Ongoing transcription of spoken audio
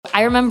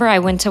I remember I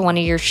went to one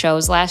of your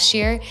shows last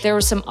year. There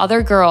was some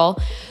other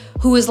girl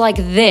who was like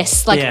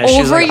this, like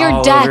over like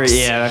your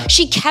decks.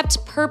 She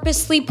kept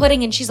purposely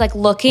putting, and she's like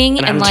looking,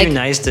 and I'm like too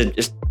nice to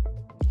just.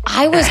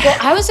 I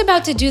was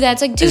about to do that.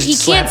 It's like, dude, he can't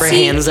see. Slap her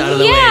hands out of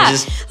the way.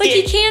 Just, like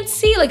he can't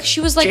see. Like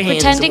she was like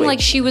pretending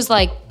like she was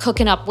like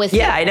cooking up with.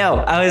 Yeah, I know.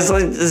 I was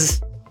like,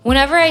 this.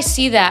 Whenever I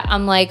see that,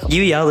 I'm like.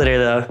 You yelled at her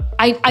though.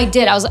 I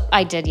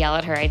did yell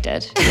at her. I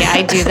did. Yeah,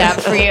 I do that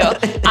for you.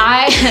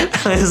 I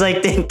was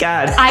like, thank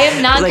God. I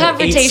am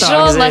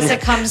non-confrontational unless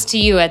it comes to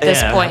you at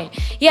this point.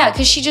 Yeah,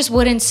 because she just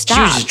wouldn't stop.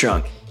 She was just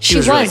drunk. She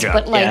was really drunk.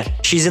 But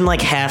like, she's in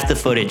like half the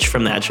footage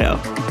from that show.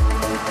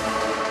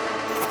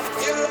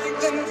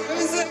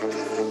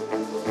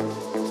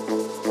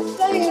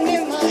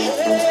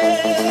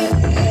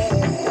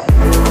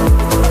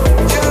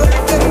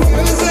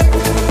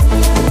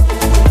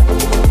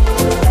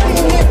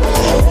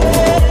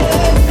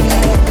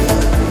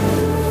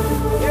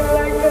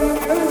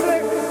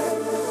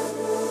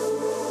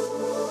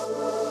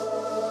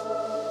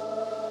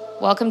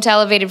 Welcome to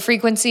Elevated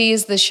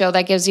Frequencies, the show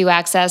that gives you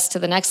access to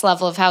the next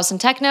level of house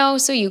and techno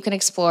so you can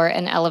explore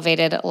an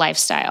elevated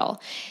lifestyle.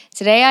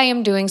 Today I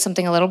am doing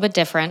something a little bit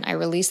different. I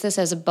released this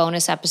as a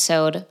bonus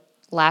episode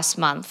last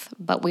month,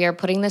 but we are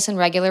putting this in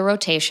regular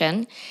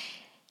rotation.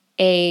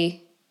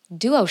 A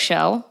duo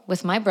show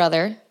with my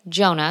brother,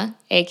 Jonah,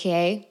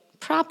 aka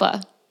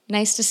Prappa.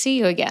 Nice to see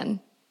you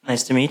again.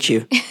 Nice to meet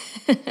you.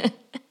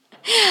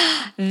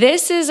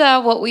 This is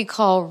what we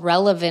call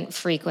relevant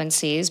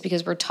frequencies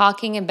because we're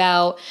talking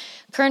about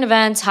current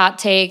events, hot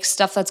takes,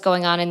 stuff that's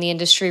going on in the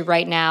industry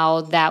right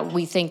now that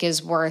we think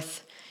is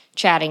worth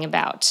chatting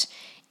about.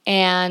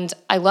 And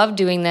I love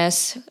doing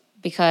this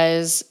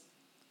because,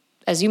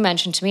 as you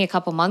mentioned to me a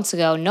couple months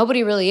ago,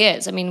 nobody really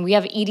is. I mean, we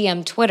have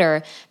EDM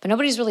Twitter, but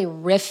nobody's really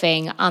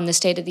riffing on the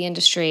state of the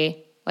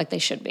industry like they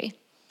should be.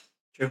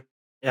 True.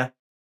 Yeah.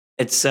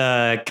 It's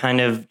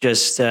kind of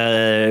just...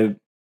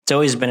 It's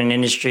always been an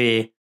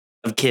industry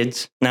of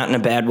kids, not in a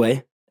bad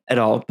way at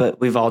all, but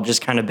we've all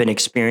just kind of been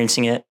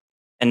experiencing it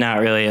and not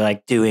really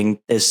like doing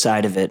this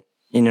side of it.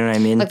 You know what I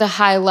mean? Like the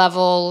high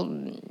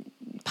level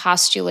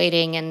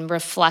postulating and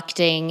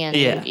reflecting and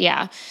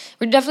yeah.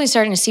 We're definitely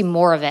starting to see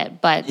more of it,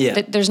 but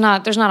there's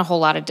not a whole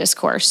lot of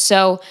discourse.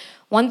 So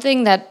one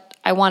thing that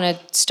I want to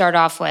start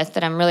off with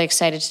that I'm really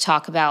excited to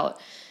talk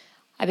about,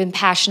 I've been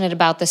passionate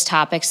about this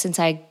topic since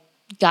I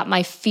got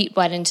my feet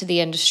wet into the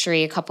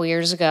industry a couple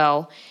years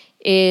ago,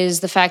 is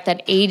the fact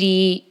that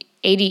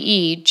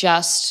ADE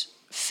just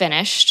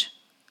finished.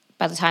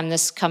 By the time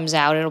this comes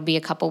out, it'll be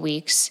a couple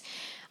weeks.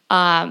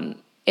 It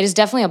is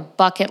definitely a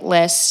bucket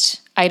list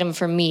item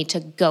for me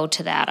to go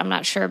to that. I'm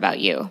not sure about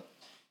you.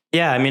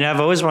 Yeah, I mean, I've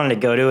always wanted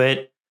to go to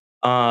it.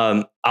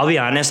 I'll be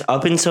honest,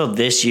 up until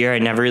this year, I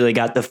never really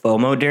got the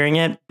FOMO during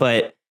it,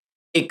 but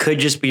it could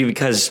just be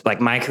because like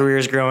my career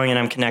is growing and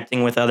I'm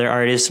connecting with other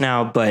artists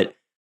now, but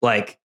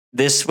like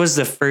this was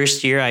the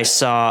first year I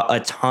saw a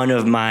ton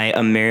of my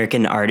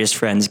American artist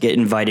friends get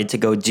invited to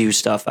go do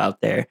stuff out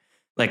there.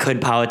 Like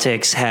Hood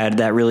Politics had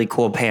that really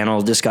cool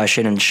panel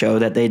discussion and show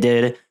that they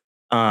did.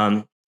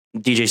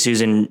 DJ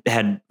Susan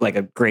had like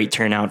a great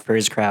turnout for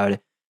his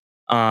crowd.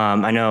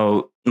 I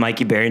know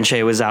Mikey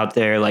Berenche was out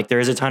there. Like there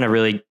was a ton of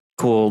really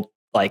cool,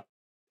 like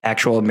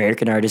actual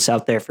American artists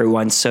out there for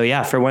once. So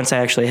yeah, for once I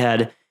actually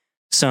had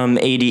some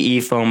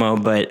ADE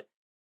FOMO, but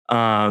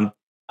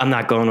I'm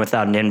not going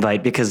without an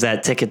invite because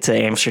that ticket to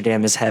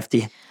Amsterdam is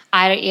hefty.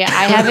 I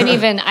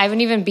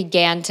haven't even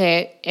began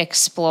to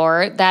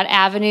explore that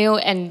avenue.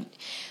 And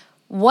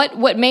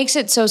what makes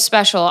it so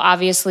special,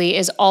 obviously,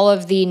 is all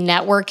of the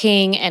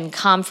networking and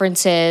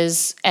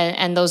conferences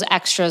and those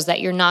extras that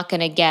you're not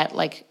going to get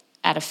like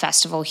at a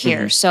festival here.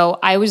 Mm-hmm. So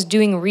I was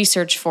doing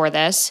research for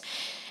this,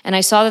 and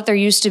I saw that there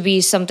used to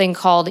be something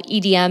called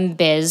EDM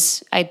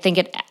Biz. I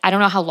don't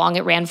know how long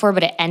it ran for,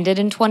 but it ended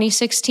in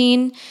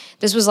 2016.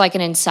 This was like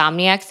an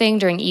Insomniac thing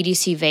during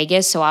EDC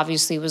Vegas, so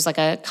obviously it was like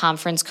a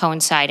conference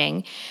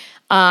coinciding.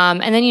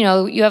 And then,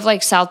 you have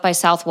like South by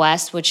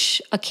Southwest,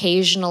 which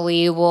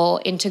occasionally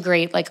will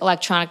integrate like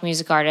electronic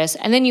music artists.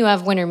 And then you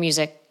have Winter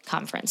Music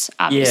Conference,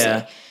 obviously.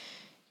 Yeah.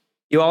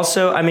 You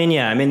also,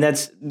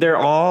 they're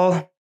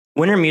all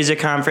Winter Music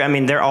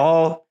Conference. They're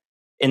all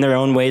in their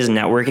own ways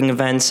networking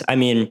events.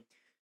 In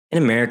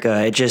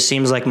America, it just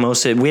seems like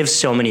we have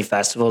so many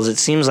festivals. It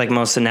seems like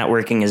most of the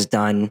networking is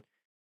done,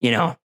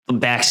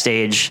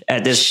 backstage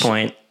at this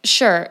point.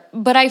 Sure.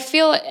 But I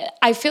feel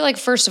like,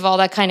 first of all,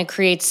 that kind of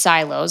creates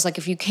silos. Like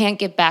if you can't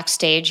get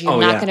backstage, you're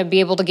not going to be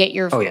able to get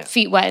your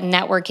feet wet in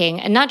networking.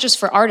 And not just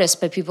for artists,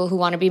 but people who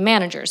want to be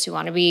managers, who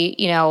want to be,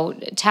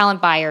 talent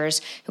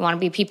buyers, who want to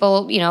be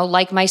people,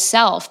 like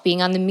myself,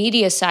 being on the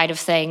media side of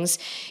things.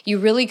 You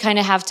really kind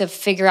of have to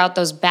figure out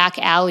those back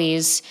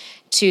alleys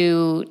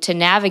to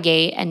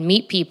navigate and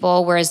meet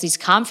people, whereas these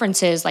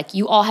conferences, like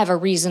you all have a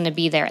reason to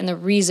be there, and the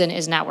reason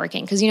is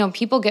networking. Because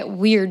people get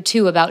weird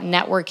too about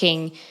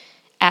networking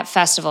at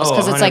festivals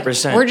because it's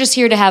 100%. like we're just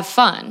here to have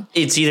fun.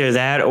 It's either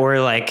that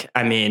or like,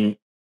 I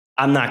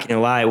I'm not going to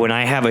lie, when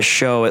I have a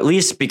show, at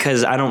least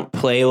because I don't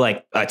play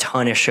like a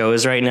ton of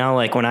shows right now,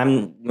 like when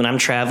I'm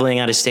traveling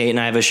out of state and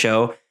I have a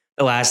show,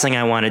 the last thing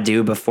I want to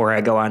do before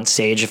I go on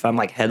stage, if I'm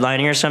like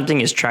headlining or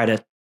something, is try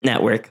to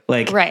network.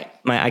 Like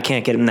I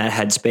can't get in that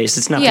headspace.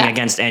 It's nothing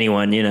against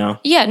anyone, you know?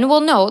 Yeah.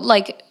 No,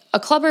 like a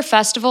club or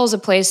festival is a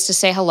place to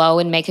say hello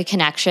and make a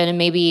connection and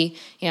maybe,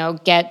 you know,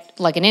 get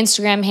like an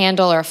Instagram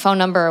handle or a phone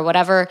number or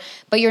whatever,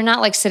 but you're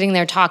not like sitting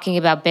there talking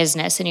about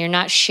business and you're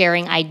not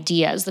sharing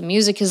ideas. The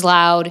music is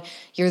loud.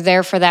 You're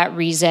there for that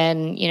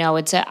reason. You know,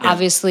 it's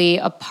obviously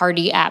a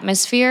party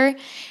atmosphere.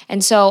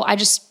 And so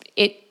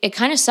it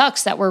kind of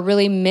sucks that we're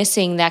really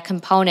missing that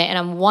component. And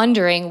I'm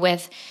wondering,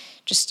 with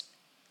just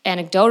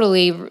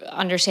anecdotally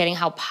understanding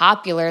how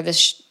popular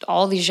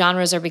all these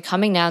genres are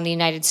becoming now in the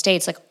United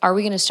States, like, are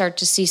we going to start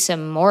to see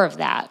some more of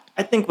that?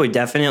 I think we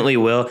definitely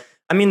will.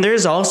 I mean,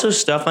 there's also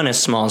stuff on a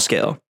small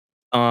scale.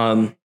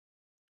 I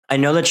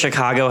know that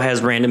Chicago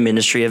has random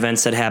industry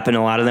events that happen.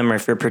 A lot of them are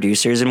for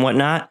producers and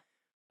whatnot.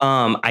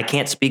 I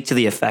can't speak to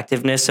the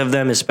effectiveness of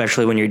them,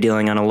 especially when you're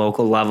dealing on a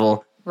local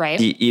level. Right.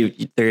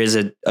 There is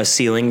a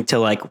ceiling to,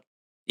 like,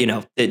 you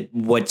know,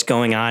 what's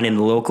going on in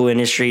the local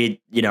industry.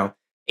 You know,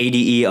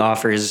 ADE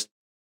offers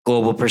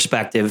global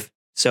perspective.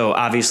 So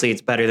obviously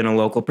it's better than a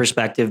local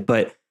perspective,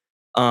 but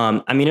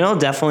I mean, it'll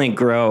definitely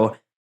grow.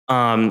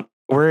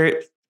 We're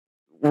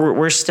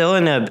still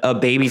in a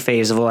baby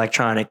phase of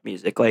electronic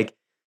music. Like,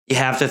 you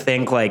have to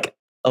think, like,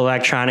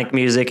 electronic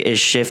music is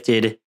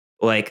shifted,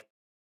 like,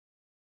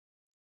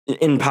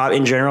 in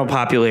general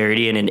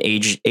popularity and in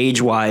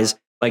age wise,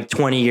 like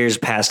 20 years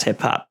past hip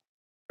hop,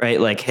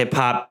 right? Like, hip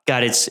hop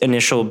got its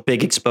initial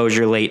big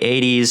exposure late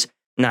 80s,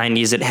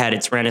 90s. It had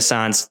its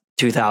renaissance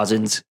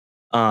 2000s.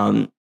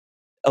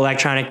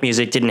 Electronic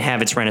music didn't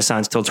have its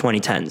renaissance till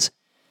 2010s.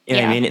 You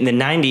know what I mean? In the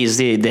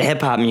 90s, the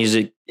hip hop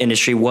music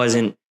industry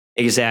wasn't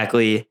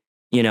exactly,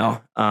 you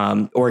know,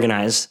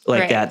 organized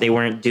like that. They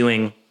weren't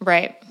doing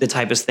the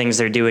type of things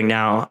they're doing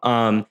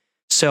now.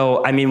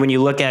 So, I mean, when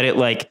you look at it,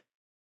 like,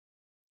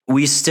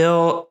 we're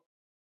still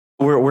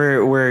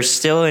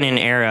in an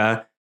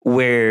era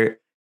where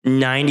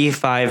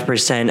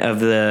 95% of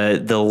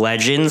the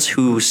legends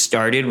who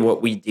started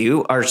what we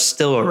do are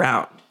still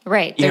around.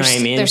 Right. You know what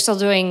I mean? They're still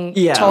doing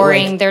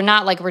touring. Like, they're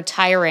not like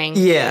retiring.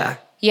 Yeah.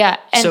 Yeah.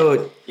 And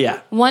so, yeah.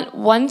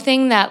 One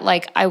thing that,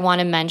 like, I want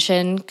to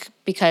mention,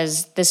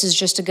 because this is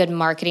just a good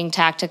marketing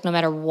tactic no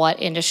matter what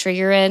industry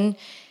you're in.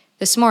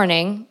 This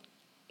morning,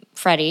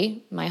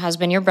 Freddie, my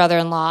husband, your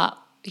brother-in-law,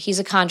 he's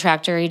a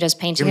contractor. He does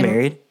painting. You're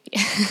married?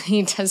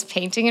 He does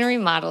painting and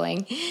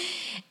remodeling.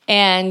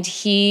 And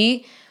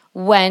he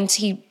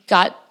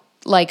got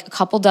like a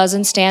couple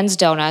dozen Stan's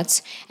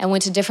donuts and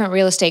went to different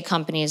real estate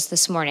companies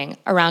this morning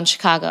around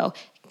Chicago.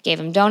 Gave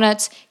him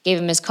donuts, gave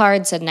him his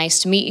card, said, "Nice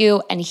to meet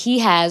you." And he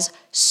has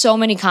so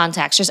many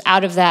contacts just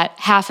out of that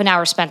half an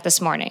hour spent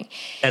this morning.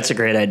 That's a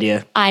great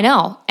idea. I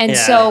know. And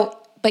so,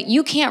 but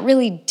you can't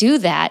really do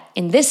that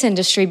in this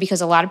industry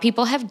because a lot of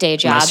people have day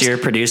jobs. Unless you're a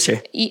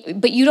producer.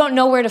 But you don't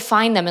know where to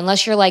find them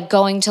unless you're like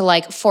going to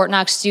like Fort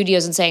Knox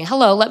Studios and saying,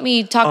 "Hello, let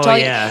me talk to all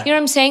you." You know what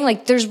I'm saying?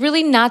 Like, there's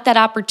really not that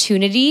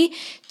opportunity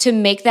to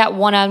make that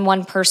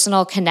one-on-one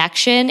personal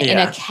connection in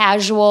a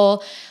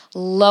casual,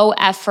 low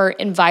effort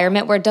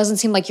environment where it doesn't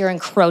seem like you're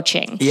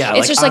encroaching. Yeah, it's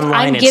like, just like,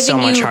 I'm giving it's so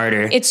much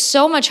harder. It's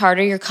so much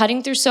harder. You're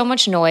cutting through so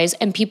much noise,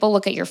 and people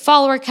look at your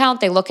follower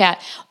count. They look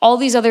at all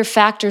these other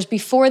factors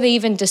before they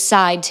even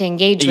decide to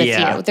engage with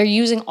you. They're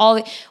using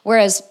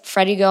whereas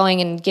Freddie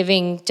going and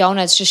giving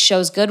donuts just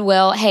shows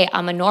goodwill. Hey,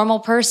 I'm a normal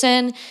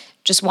person.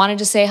 Just wanted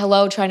to say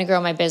hello, trying to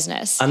grow my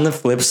business. On the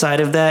flip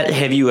side of that,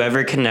 have you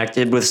ever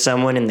connected with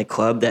someone in the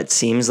club that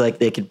seems like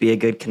they could be a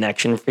good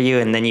connection for you,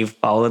 and then you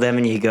follow them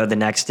and you go the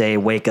next day,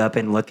 wake up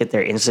and look at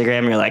their Instagram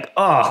and you're like,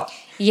 oh,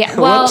 yeah,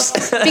 well,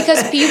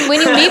 because when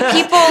you meet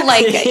people,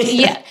 like,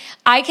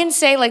 I can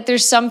say, like,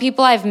 there's some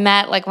people I've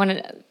met, like,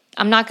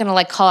 I'm not going to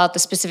like call out the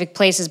specific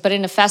places, but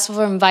in a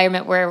festival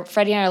environment where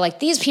Freddie and I are like,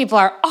 these people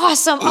are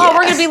awesome. Oh,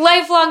 we're going to be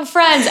lifelong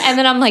friends. And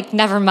then I'm like,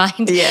 never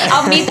mind. Yeah.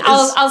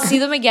 I'll see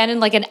them again in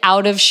like an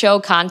out of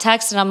show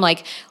context. And I'm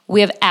like,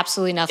 we have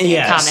absolutely nothing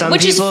in common,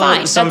 which is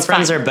fine. Some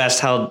friends are best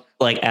held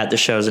like at the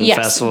shows and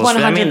festivals.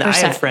 100%. I mean, I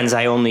have friends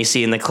I only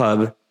see in the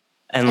club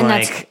and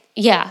like,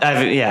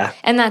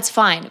 and that's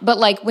fine. But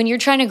like, when you're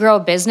trying to grow a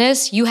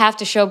business, you have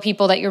to show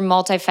people that you're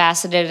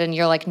multifaceted and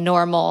you're like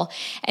normal,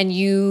 and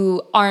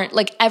you aren't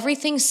like,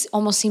 everything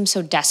almost seems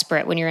so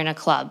desperate when you're in a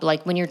club,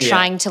 like when you're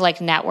trying to like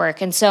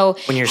network. And so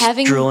when you're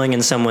drooling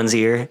in someone's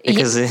ear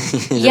because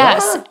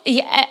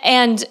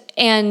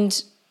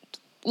and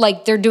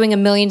like they're doing a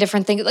million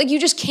different things, like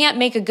you just can't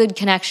make a good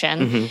connection.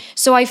 Mm-hmm.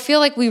 So I feel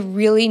like we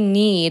really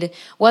need,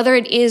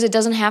 it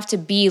doesn't have to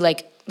be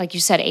like you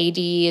said, AD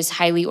is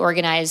highly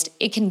organized.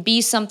 It can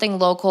be something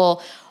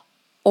local,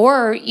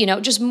 or, you know,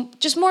 just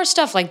more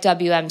stuff like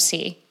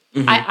WMC.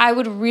 Mm-hmm. I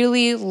would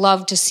really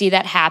love to see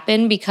that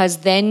happen, because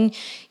then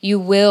you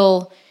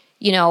will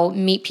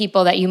meet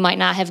people that you might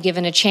not have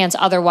given a chance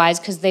otherwise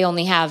because they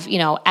only have,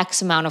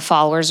 X amount of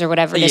followers or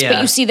whatever it is. Yeah.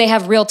 But you see they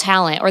have real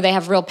talent or they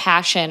have real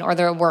passion or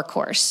they're a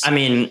workhorse. I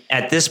mean,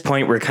 at this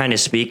point, we're kind of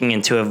speaking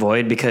into a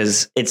void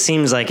because it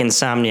seems like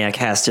Insomniac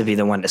has to be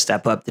the one to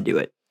step up to do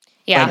it.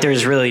 Yeah. Like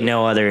there's really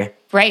no other.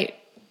 Right.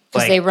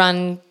 Because they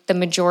run the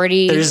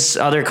majority. There's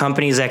other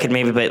companies that could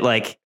maybe, but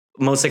like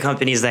most of the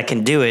companies that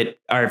can do it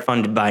are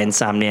funded by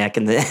Insomniac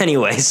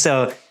anyway.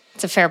 So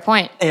it's a fair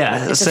point.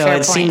 Yeah. So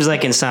it seems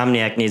like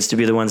Insomniac needs to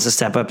be the ones to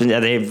step up. And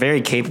they're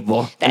very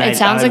capable. It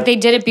sounds like they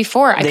did it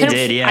before. I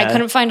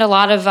couldn't find a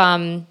lot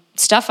of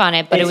stuff on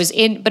it, but it was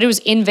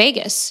in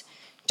Vegas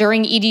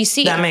during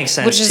EDC. That makes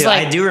sense too.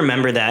 I do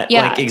remember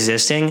that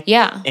existing.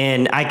 Yeah.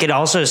 And I could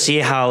also see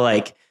how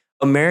like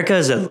America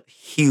is a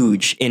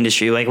huge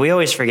industry. Like we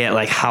always forget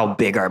like how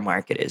big our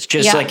market is.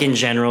 Just like in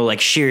general,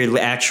 like sheer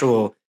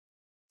actual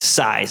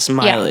size,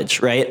 mileage,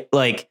 right?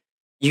 Like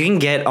you can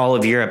get all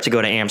of Europe to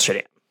go to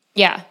Amsterdam.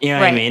 Yeah. You know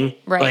what I mean?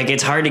 Right. Like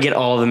it's hard to get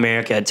all of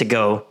America to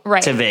go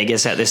to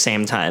Vegas at the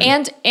same time.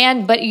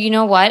 But you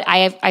know what?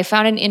 I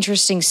found an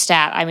interesting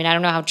stat. I mean, I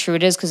don't know how true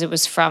it is because it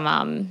was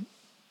from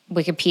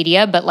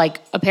Wikipedia, but like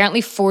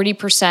apparently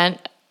 40%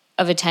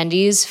 of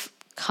attendees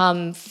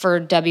come for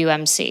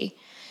WMC.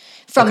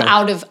 From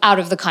out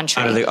of the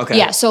country.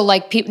 Yeah, so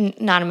like people,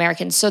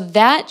 non-Americans. So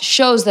that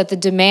shows that the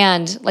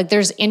demand, like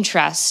there's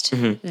interest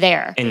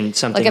there. In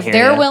something like if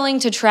they're willing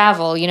to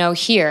travel,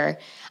 here,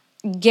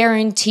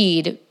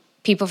 guaranteed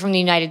people from the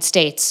United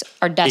States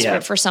are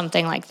desperate for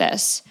something like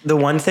this. The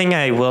one thing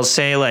I will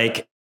say,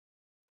 like,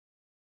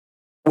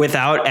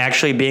 without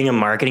actually being a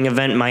marketing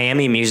event,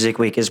 Miami Music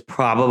Week is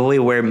probably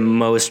where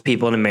most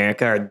people in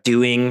America are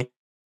doing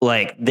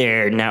like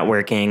their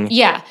networking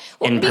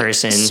in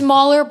person.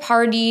 Smaller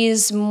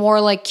parties,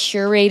 more like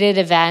curated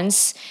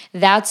events,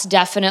 that's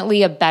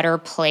definitely a better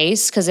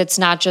place because it's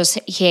not just,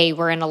 hey,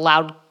 we're in a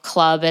loud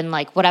club and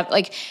like whatever,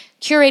 like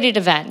curated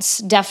events,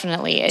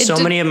 definitely.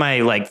 So many of my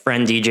like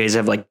friend DJs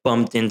have like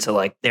bumped into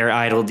like their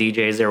idol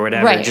DJs or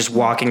whatever, just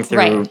walking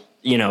through,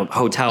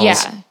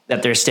 hotels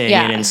that they're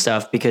staying in and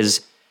stuff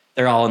because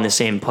they're all in the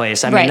same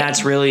place. I mean,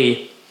 that's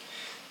really...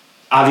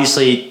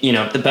 Obviously,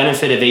 the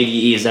benefit of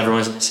ADE is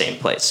everyone's in the same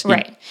place.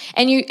 Right.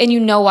 And you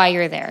know why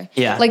you're there.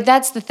 Yeah. Like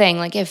that's the thing.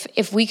 Like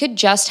if we could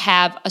just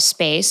have a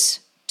space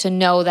to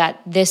know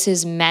that this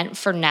is meant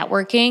for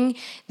networking,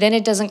 then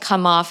it doesn't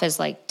come off as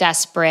like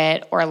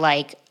desperate or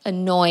like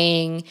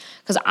annoying.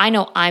 Because I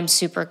know I'm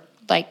super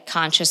like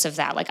conscious of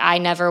that. Like I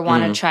never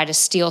want to try to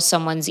steal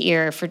someone's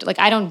ear for like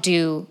I don't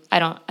do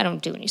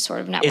any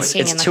sort of networking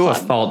in the It's to club. a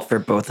fault for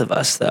both of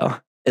us though.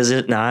 Is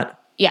it not?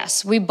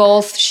 Yes, we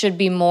both should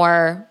be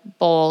more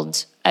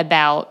bold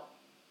about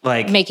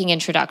like making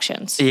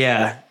introductions.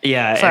 Yeah.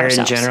 Or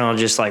in general,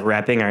 just like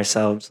repping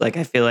ourselves. Like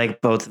I feel like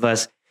both of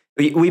us,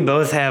 we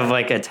both have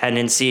like a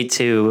tendency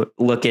to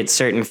look at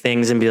certain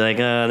things and be like,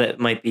 oh, that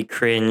might be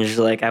cringe.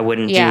 Like I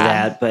wouldn't do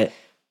that. But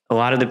a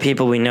lot of the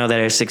people we know that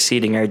are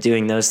succeeding are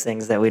doing those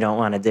things that we don't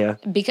want to do.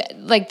 Because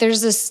like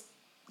there's this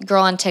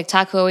girl on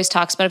TikTok who always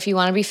talks about if you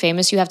want to be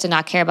famous, you have to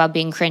not care about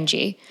being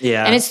cringy.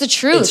 Yeah. And it's the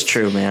truth. It's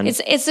true, man.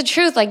 It's the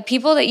truth. Like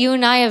people that you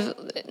and I have,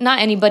 not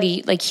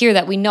anybody like here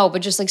that we know,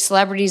 but just like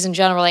celebrities in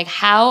general, like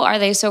how are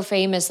they so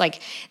famous?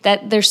 Like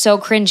that they're so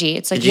cringy.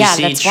 It's like, Did you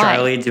see that's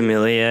Charli why.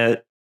 D'Amelio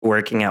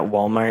working at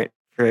Walmart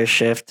for a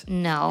shift?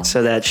 No.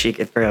 So that she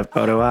could for a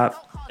photo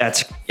op?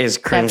 That's as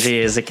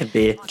cringy as it could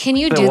be. Can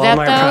you but do that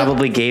though? Walmart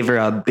probably gave her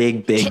a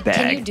big bag.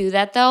 Can you do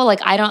that though? Like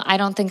I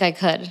don't think I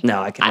could.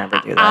 No, I could never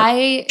do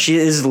that. She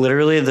is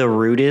literally the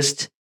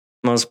rudest,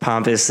 most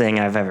pompous thing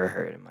I've ever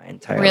heard in my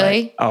entire life.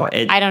 Really? Oh,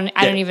 I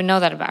don't even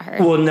know that about her.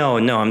 Well, no,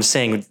 I'm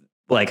saying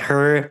like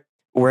her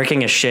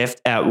working a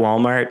shift at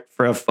Walmart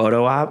for a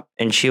photo op,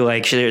 and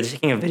they're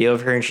taking a video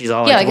of her, and she's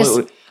all like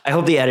I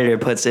hope the editor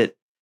puts it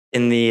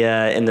in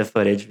the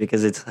footage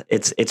because it's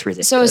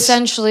ridiculous. So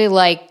essentially,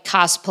 like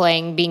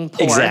cosplaying being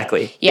poor.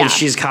 Exactly. Yeah. And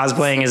she's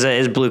cosplaying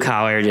as blue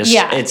collar. Just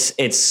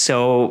it's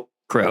so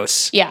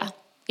gross. Yeah.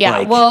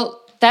 Like,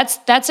 well,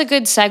 that's a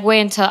good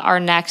segue into our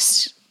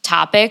next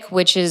topic,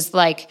 which is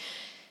like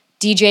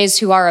DJs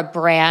who are a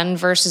brand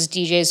versus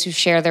DJs who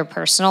share their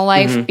personal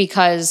life,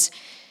 because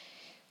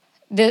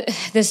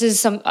this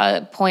is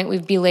a point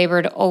we've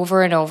belabored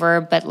over and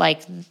over, but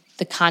like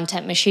the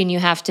content machine you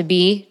have to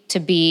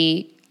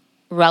be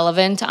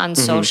relevant on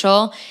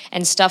social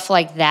and stuff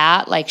like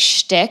that, like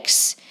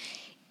shticks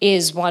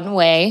is one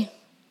way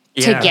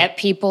to get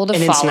people to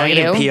follow you. And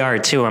it's negative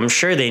PR too. I'm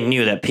sure they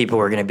knew that people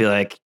were going to be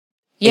like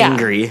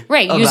angry.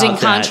 Right. About using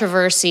that.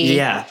 Controversy.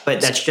 Yeah.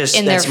 But that's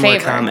in their more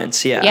favor.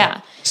 Comments. Yeah.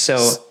 Yeah.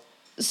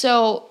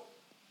 So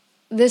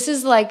this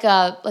is like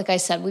I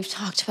said, we've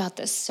talked about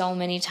this so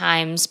many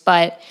times,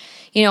 but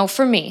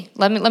for me,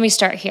 let me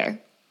start here.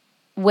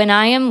 When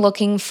I am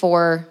looking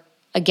for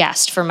a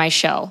guest for my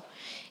show,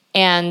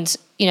 and,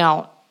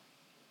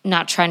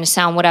 not trying to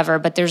sound whatever,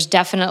 but there's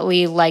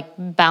definitely like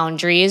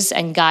boundaries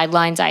and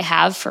guidelines I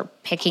have for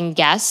picking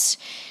guests.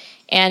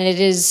 And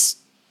it is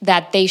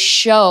that they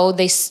show,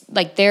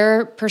 like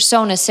their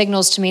persona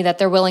signals to me that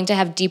they're willing to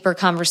have deeper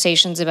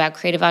conversations about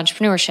creative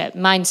entrepreneurship,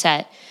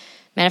 mindset,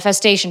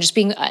 manifestation, just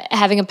being,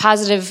 having a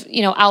positive,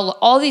 outlook,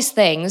 all these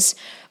things.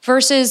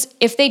 Versus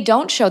if they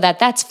don't show that,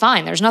 that's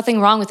fine. There's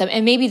nothing wrong with them.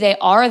 And maybe they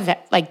are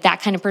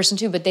that kind of person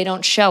too, but they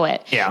don't show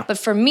it. Yeah. But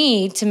for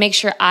me, to make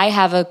sure I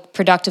have a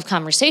productive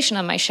conversation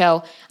on my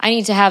show, I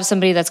need to have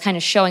somebody that's kind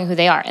of showing who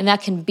they are. And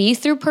that can be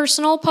through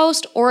personal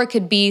post, or it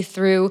could be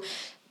through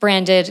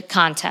branded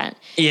content.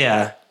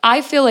 Yeah.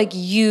 I feel like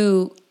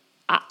you,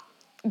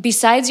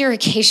 besides your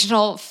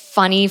occasional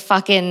funny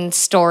fucking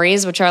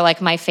stories, which are like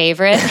my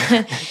favorite,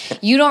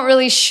 you don't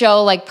really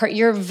show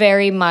you're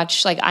very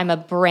much like, I'm a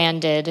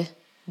branded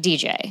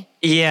DJ.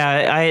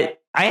 Yeah,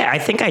 I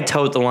think I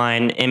tote the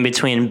line in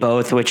between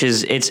both, which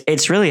is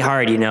it's really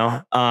hard,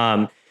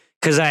 because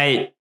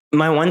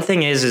my one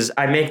thing is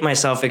I make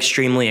myself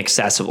extremely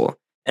accessible,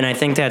 and I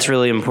think that's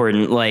really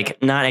important.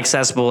 Like, not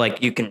accessible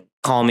like you can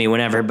call me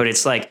whenever, but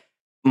it's like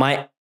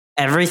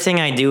everything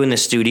I do in the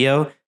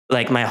studio,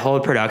 like my whole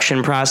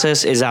production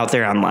process is out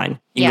there online.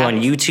 You can go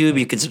on YouTube,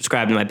 you can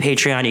subscribe to my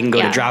Patreon, you can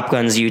go to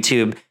Dropgun's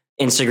YouTube,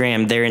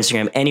 Instagram, their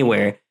Instagram,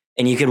 anywhere.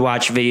 And you could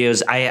watch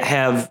videos. I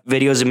have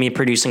videos of me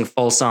producing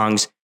full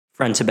songs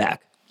front to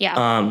back. Yeah.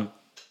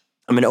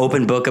 I'm an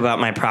open book about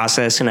my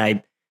process, and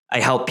I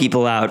help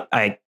people out.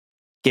 I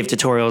give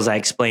tutorials. I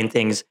explain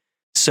things.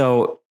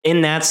 So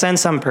in that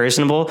sense, I'm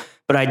personable,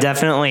 but I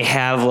definitely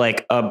have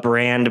like a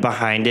brand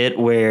behind it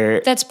where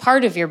that's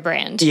part of your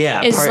brand.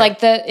 Yeah. Is like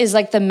the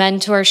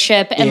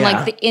mentorship and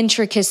like the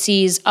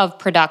intricacies of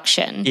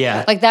production.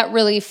 Yeah. Like that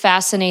really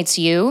fascinates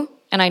you.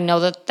 And I know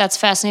that that's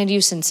fascinated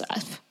you since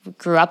I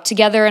grew up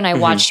together, and I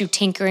watched you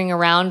tinkering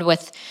around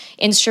with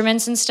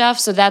instruments and stuff.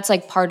 So that's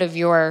like part of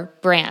your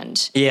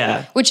brand.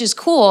 Yeah. Which is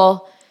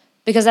cool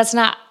because that's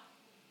not,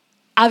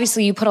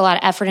 obviously you put a lot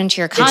of effort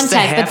into your content. It's the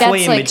halfway but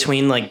that's in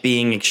between like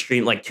being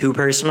extreme, like too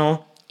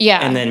personal. Yeah.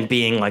 And then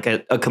being like a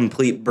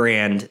complete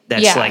brand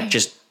that's like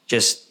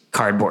just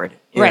cardboard.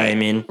 You know what I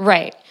mean?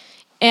 Right.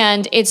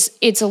 And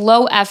it's a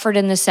low effort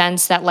in the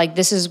sense that like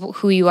this is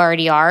who you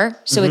already are,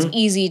 so it's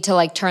easy to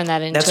like turn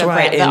that into a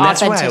brand.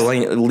 That's why I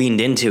leaned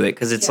into it,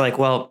 because it's like,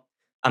 well,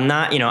 I'm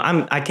not,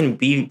 I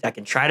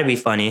can try to be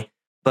funny,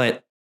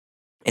 but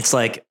it's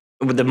like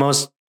the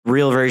most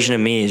real version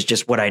of me is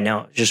just what I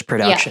know, just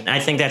production. I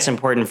think that's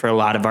important for a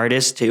lot of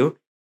artists too,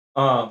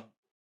 and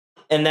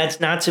that's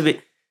not to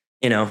be,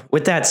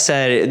 With that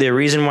said, the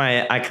reason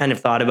why I kind of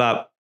thought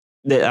about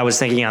that, I was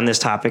thinking on this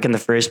topic in the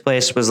first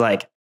place was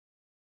like,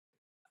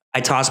 I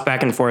toss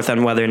back and forth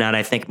on whether or not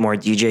I think more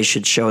DJs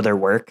should show their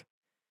work.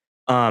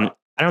 I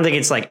don't think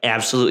it's like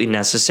absolutely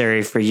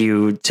necessary for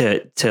you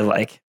to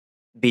like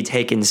be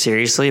taken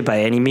seriously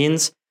by any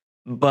means,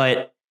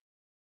 but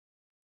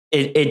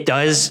it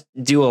does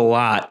do a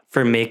lot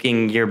for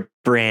making your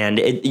brand.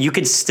 You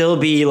could still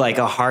be like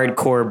a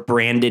hardcore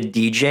branded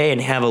DJ and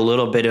have a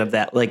little bit of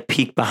that like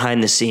peek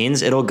behind the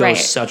scenes. It'll go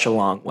such a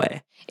long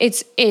way.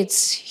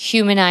 It's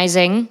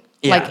humanizing.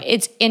 Yeah. Like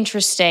it's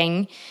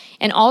interesting.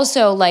 And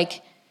also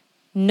like,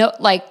 no,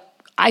 like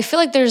I feel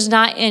like there's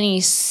not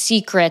any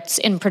secrets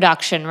in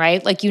production,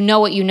 right? Like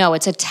what you know.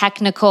 It's a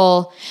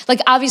technical, like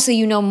obviously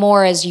you know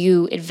more as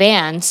you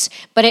advance,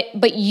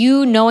 but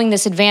you knowing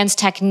this advanced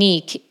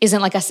technique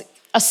isn't like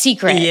a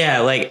secret. Yeah,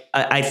 like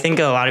I think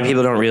a lot of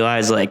people don't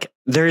realize like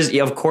there's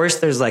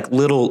like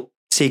little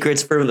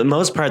secrets. For the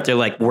most part, they're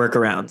like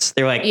workarounds.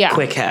 They're like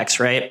quick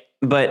hacks, right?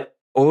 But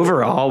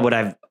overall, what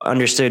I've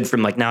understood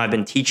from like now I've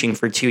been teaching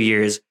for 2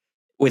 years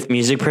with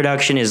music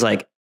production is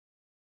like,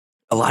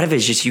 a lot of it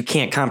is just you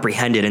can't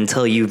comprehend it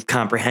until you've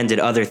comprehended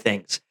other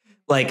things.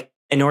 Like,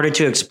 in order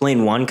to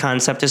explain one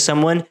concept to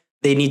someone,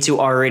 they need to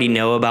already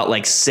know about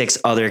like 6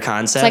 other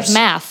concepts. It's like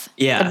math.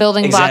 Yeah, the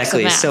building blocks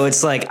of math. So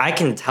it's like I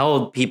can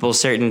tell people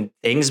certain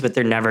things, but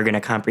they're never going to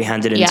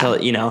comprehend it until,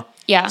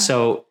 Yeah.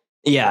 So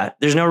yeah,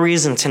 there's no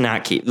reason to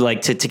not keep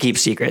to keep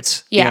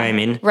secrets. Yeah. You know what I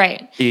mean?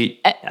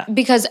 Right.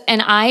 Because,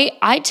 and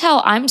I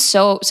tell, I'm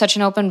such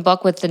an open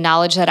book with the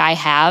knowledge that I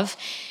have.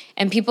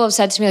 And people have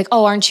said to me like,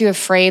 oh, aren't you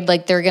afraid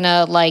like they're going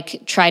to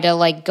like try to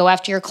like go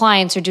after your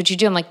clients or do what you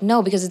do? I'm like,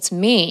 no, because it's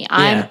me.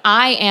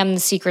 I am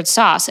the secret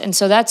sauce. And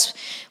so that's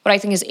what I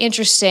think is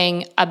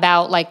interesting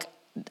about like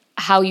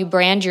how you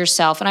brand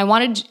yourself. And I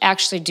wanted to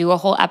actually do a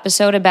whole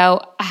episode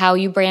about how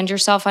you brand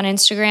yourself on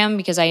Instagram,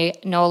 because I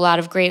know a lot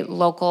of great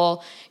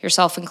local,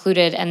 yourself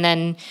included, and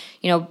then,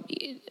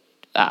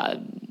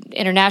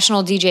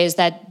 international DJs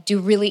that do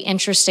really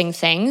interesting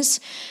things.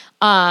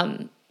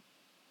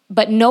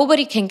 But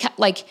nobody can,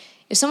 like,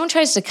 if someone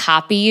tries to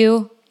copy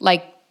you,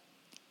 like,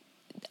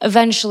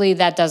 eventually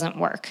that doesn't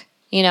work,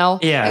 Yeah.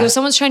 Like if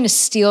someone's trying to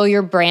steal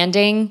your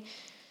branding.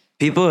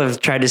 People have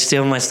tried to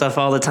steal my stuff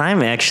all the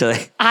time, actually.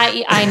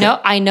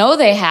 I know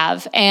they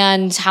have.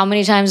 And how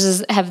many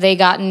times have they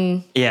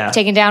gotten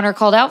taken down or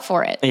called out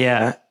for it?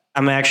 Yeah.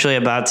 I'm actually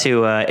about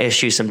to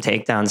issue some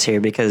takedowns here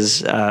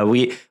because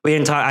we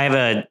didn't talk. I have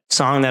a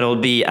song that'll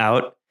be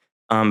out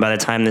by the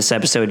time this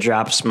episode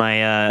drops.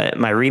 My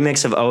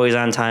remix of Always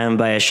on Time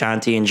by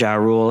Ashanti and Ja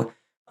Rule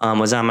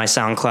was on my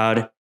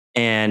SoundCloud.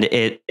 and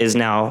it is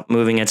now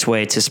moving its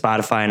way to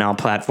Spotify and all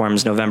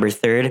platforms November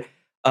 3rd.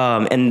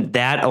 And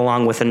that,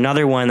 along with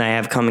another one that I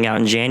have coming out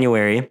in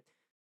January,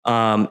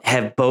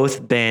 have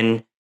both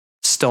been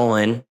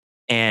stolen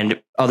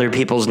and other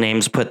people's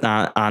names put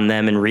on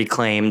them and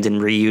reclaimed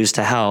and reused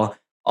to hell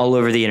all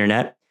over the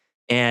internet.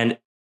 And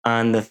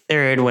on the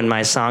 3rd, when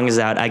my song is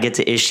out, I get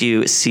to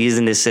issue cease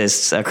and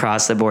desists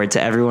across the board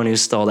to everyone who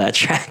stole that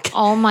track.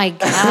 Oh my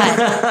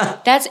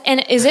God.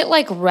 And is it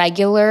like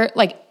regular?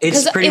 Like,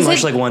 it's pretty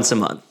much like once a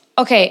month.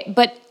 Okay.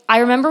 But I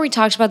remember we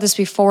talked about this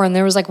before, and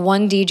there was like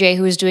one DJ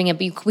who was doing it,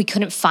 but we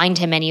couldn't find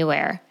him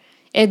anywhere.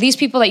 These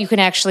people that you can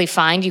actually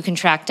find, you can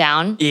track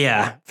down.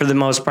 Yeah. For the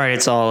most part,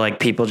 it's all like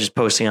people just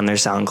posting on their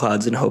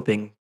SoundClouds and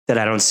hoping that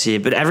I don't see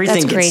it, but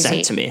everything gets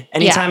sent to me.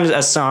 Anytime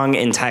a song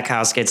in Tech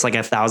House gets like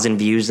 1,000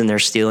 views and they're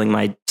stealing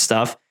my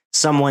stuff,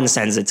 someone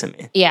sends it to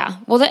me. Yeah.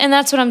 Well, and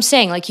that's what I'm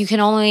saying. Like, you can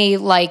only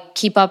like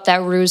keep up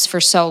that ruse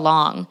for so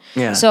long.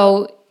 Yeah.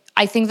 So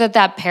I think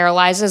that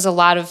paralyzes a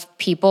lot of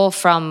people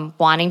from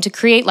wanting to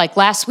create. Like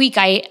last week,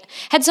 I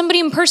had somebody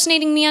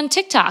impersonating me on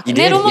TikTok.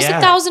 They had almost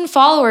 1,000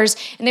 followers,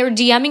 and they were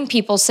DMing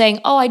people saying,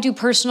 "Oh, I do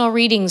personal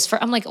readings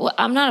for." I'm like, well,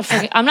 I'm not a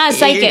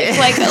psychic.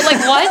 like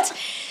what?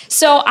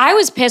 So I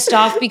was pissed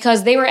off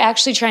because they were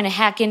actually trying to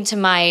hack into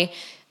my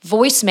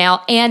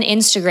voicemail and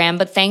Instagram,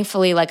 but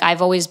thankfully, like,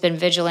 I've always been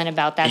vigilant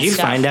about that stuff. Did you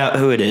find out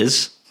who it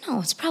is? No,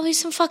 it's probably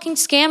some fucking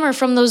scammer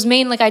from those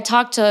like, I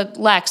talked to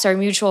Lex, our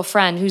mutual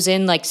friend, who's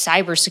in like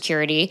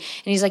cybersecurity,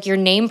 and he's like, your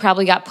name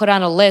probably got put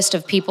on a list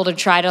of people to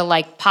try to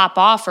like pop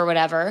off or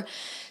whatever.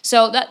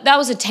 So that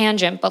was a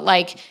tangent, but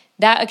like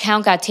that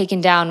account got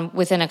taken down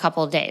within a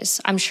couple of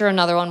days. I'm sure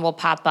another one will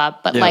pop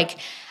up, but like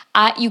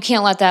you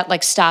can't let that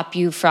like stop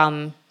you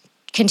from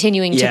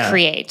continuing to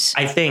create.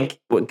 I think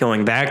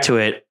going back to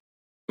it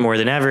more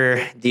than ever,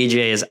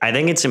 DJs, I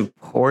think it's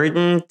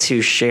important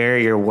to share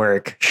your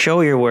work,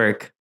 show your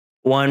work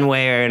one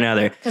way or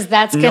another.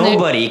 Because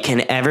nobody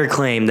can ever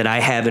claim that I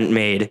haven't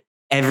made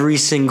every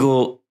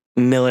single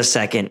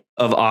millisecond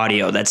of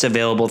audio that's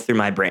available through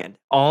my brand.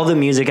 All the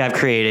music I've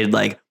created,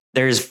 like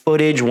there's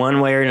footage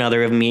one way or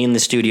another of me in the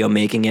studio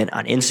making it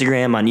on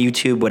Instagram, on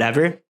YouTube,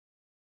 whatever.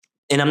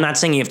 And I'm not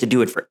saying you have to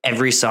do it for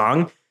every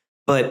song,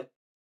 but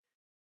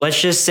let's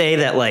just say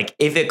that like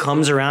if it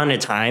comes around a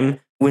time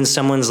when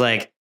someone's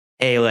like,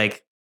 hey,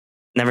 like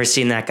never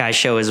seen that guy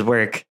show his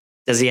work.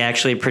 Does he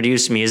actually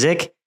produce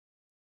music?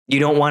 You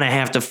don't want to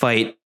have to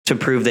fight to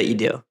prove that you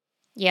do.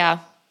 Yeah.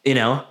 You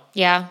know?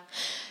 Yeah.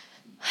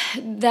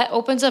 That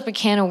opens up a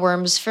can of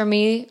worms for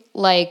me.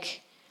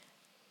 Like,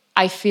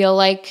 I feel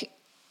like,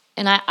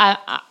 and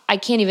I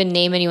can't even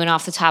name anyone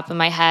off the top of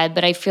my head,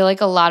 but I feel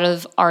like a lot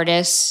of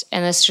artists,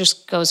 and this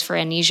just goes for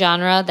any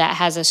genre that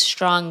has a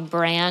strong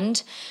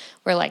brand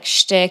where like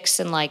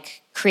shticks and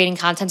like creating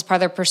content's part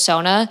of their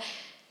persona,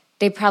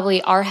 they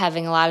probably are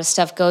having a lot of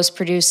stuff ghost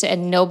produced,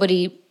 and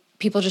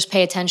people just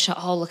pay attention.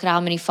 Oh, look at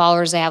how many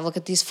followers they have. Look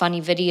at these funny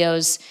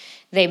videos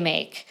they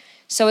make.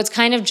 So it's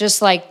kind of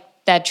just like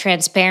that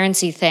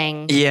transparency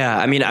thing. Yeah.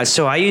 I mean,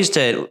 so I used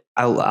to,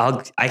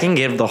 I can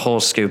give the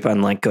whole scoop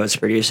on like ghost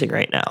producing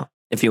right now,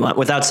 if you want,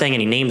 without saying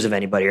any names of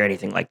anybody or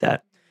anything like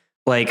that.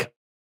 Like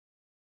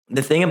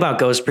the thing about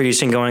ghost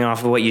producing, going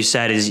off of what you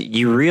said, is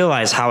you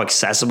realize how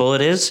accessible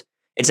it is.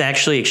 It's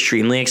actually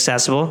extremely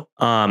accessible.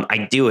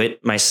 I do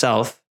it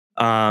myself.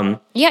 Yeah,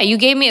 you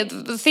gave me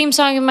the theme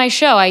song of my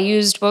show. I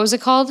used, what was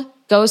it called?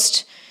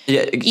 Ghost.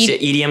 Yeah,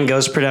 EDM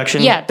Ghost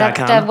Production. Yeah, that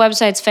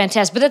website's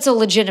fantastic, but that's a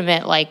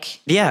legitimate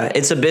like. Yeah,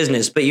 it's a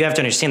business, but you have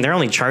to understand they're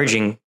only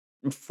charging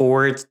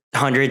 $400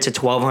 to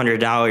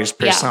 $1,200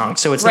 per song,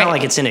 so it's not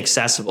like it's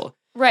inaccessible.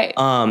 Right.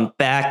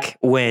 Back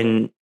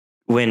when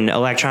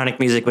electronic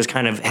music was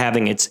kind of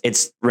having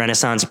its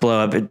renaissance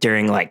blow up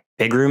during like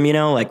Big Room, you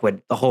know, like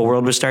when the whole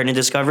world was starting to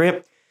discover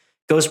it.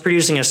 Ghost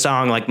producing a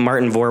song like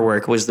Martin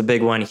Vorwerk was the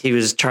big one. He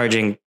was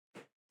charging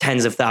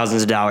tens of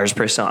thousands of dollars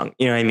per song.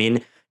 You know what I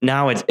mean?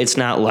 Now it's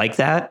not like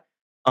that.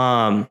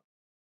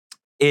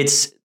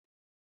 It's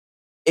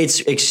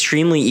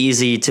extremely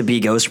easy to be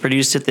ghost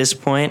produced at this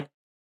point.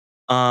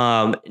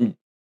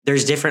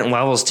 There's different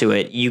levels to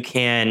it. You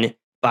can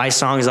buy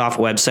songs off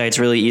websites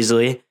really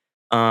easily.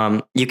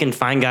 You can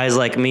find guys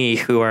like me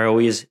who are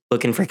always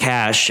looking for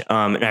cash.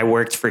 And I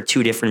worked for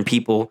 2 different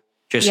people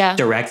just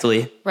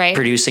directly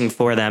producing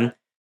for them,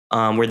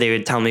 where they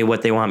would tell me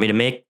what they want me to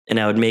make and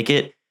I would make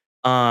it.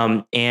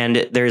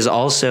 And there's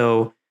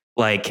also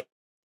like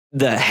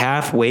the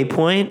halfway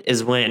point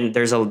is when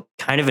there's a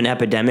kind of an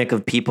epidemic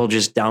of people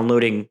just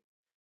downloading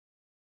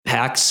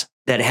packs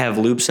that have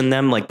loops in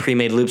them, like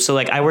pre-made loops. So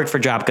like I work for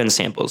Drop Gun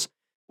Samples.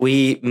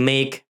 We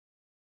make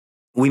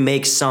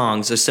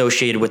songs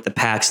associated with the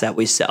packs that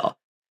we sell,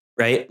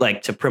 right?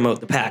 Like to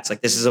promote the packs.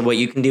 Like this is what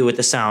you can do with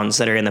the sounds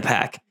that are in the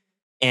pack.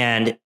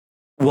 And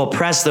we'll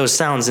press those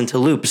sounds into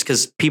loops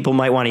because people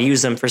might want to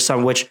use them for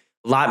some, which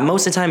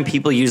most of the time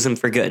people use them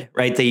for good,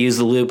 right? They use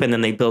the loop and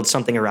then they build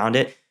something around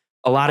it.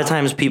 A lot of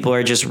times people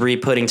are just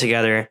re-putting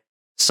together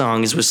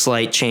songs with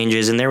slight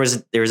changes. And there was a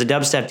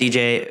dubstep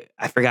DJ,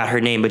 I forgot her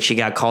name, but she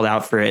got called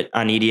out for it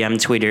on EDM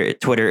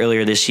Twitter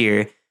earlier this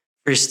year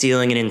for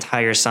stealing an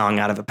entire song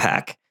out of a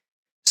pack.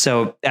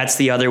 So that's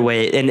the other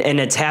way. And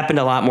it's happened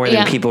a lot more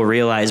than people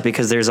realize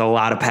because there's a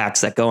lot of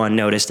packs that go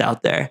unnoticed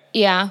out there.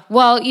 Yeah.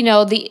 Well,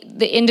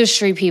 the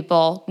industry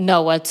people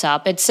know what's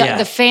up. It's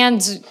the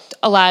fans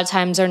a lot of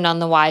times are none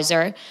the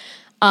wiser.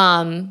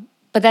 But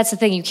that's the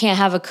thing. You can't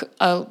have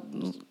a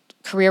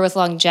career with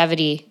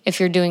longevity if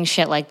you're doing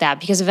shit like that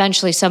because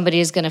eventually somebody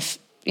is going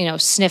to,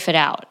 sniff it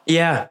out.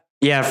 Yeah.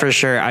 Yeah, for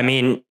sure. I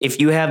mean,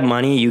 if you have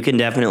money, you can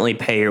definitely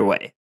pay your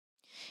way.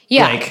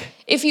 Yeah.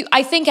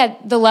 I think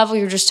at the level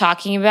you're just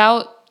talking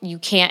about, you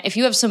can't, if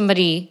you have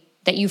somebody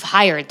that you've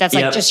hired, that's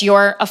like just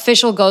your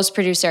official ghost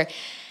producer.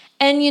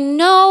 And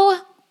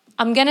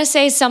I'm going to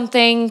say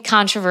something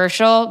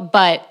controversial,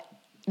 but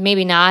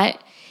maybe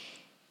not.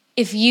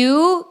 If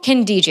you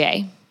can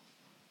DJ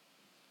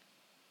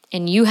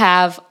and you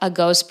have a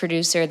ghost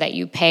producer that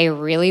you pay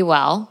really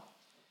well.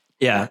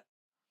 Yeah.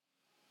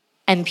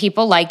 And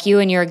people like you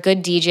and you're a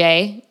good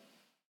DJ.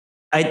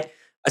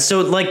 It's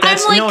a great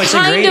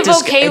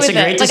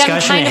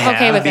discussion to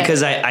have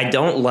because I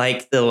don't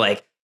like the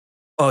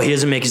he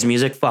doesn't make his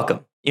music, fuck him.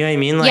 You know what I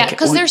mean?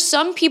 Because there's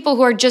some people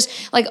who are just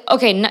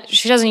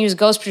she doesn't use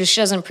ghost produce,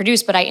 she doesn't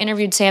produce, but I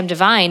interviewed Sam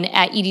Divine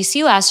at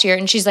EDC last year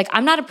and she's like,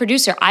 I'm not a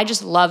producer, I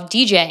just love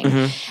DJing.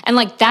 Mm-hmm.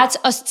 And that's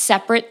a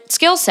separate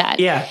skill set.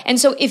 Yeah. And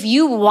so if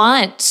you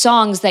want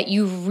songs that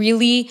you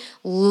really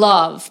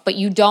love, but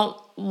you don't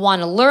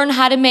want to learn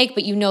how to make,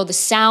 but the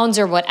sounds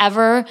or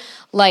whatever,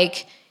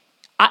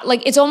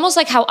 it's almost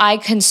like how I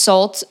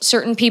consult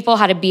certain people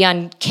how to be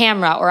on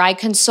camera, or I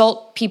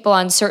consult people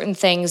on certain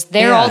things.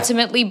 They're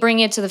ultimately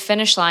bringing it to the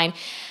finish line.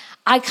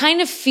 I kind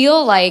of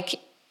feel like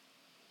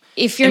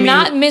if you're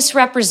not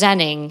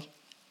misrepresenting,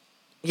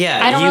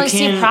 I don't really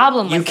see a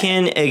problem with it. You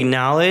can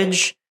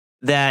acknowledge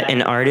that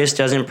an artist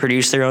doesn't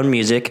produce their own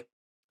music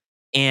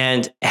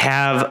and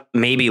have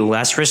maybe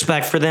less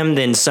respect for them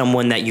than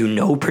someone that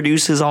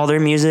produces all their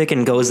music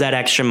and goes that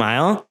extra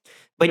mile,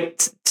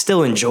 but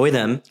still enjoy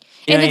them.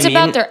 And it's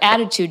about their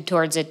attitude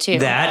towards it too.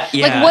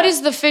 What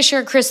is the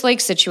Fisher Chris Lake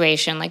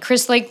situation?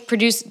 Chris Lake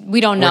produced, we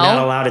don't know. We're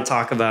not allowed to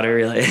talk about it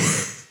really.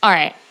 All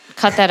right.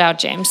 Cut that out,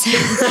 James.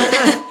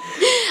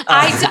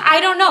 I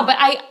don't know, but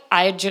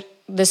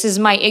this is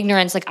my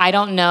ignorance. I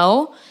don't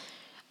know.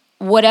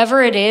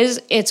 Whatever it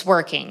is, it's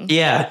working.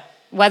 Yeah.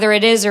 Whether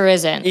it is or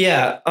isn't.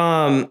 Yeah.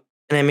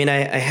 And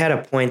I had a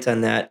point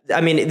on that.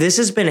 This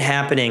has been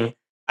happening.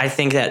 I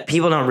think that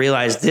people don't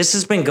realize this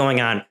has been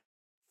going on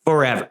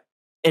forever.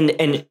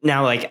 And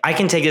now, I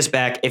can take this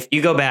back. If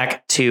you go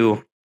back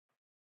to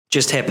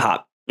just hip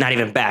hop, not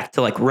even back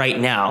to right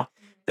now,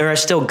 there are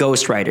still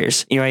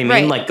ghostwriters. You know what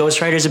I mean? Right.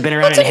 Ghostwriters have been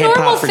around in hip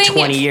hop for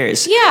 20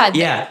 years.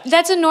 Yeah.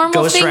 That's a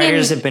normal thing.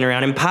 Ghostwriters have been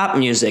around in pop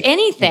music.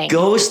 Anything.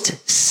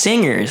 Ghost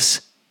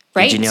singers.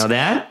 Right. Did you know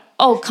that?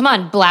 Oh, come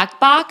on. Black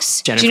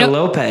Box. Jennifer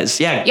Lopez.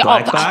 Yeah,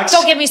 Black Box.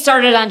 Don't get me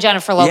started on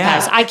Jennifer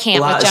Lopez. Yeah. I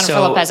can't with Jennifer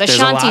Lopez.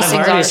 Ashanti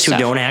sings artists who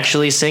don't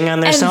actually sing on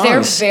their songs. And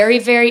they're very,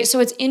 very... So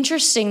it's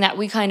interesting that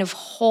we kind of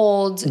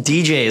hold...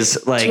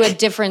 DJs, to a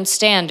different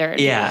standard.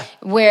 Yeah.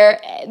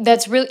 Where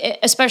that's really...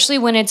 Especially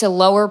when it's a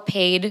lower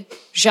paid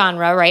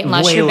genre, right?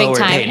 Unless you're big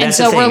time. And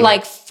so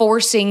we're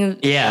forcing...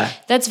 Yeah.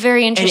 That's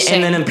very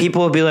interesting. And then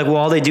people will be like, well,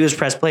 all they do is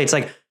press play. It's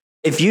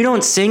if you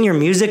don't sing your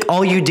music,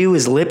 all you do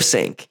is lip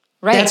sync.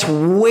 Right. That's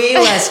way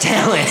less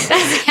talent.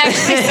 That's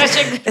actually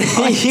such a good point.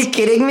 Are you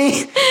kidding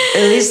me?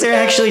 At least they're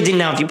actually doing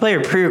now. If you play a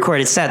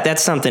pre-recorded set,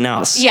 that's something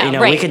else.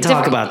 Yeah, we could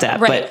talk about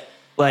that. Right.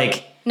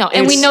 But no,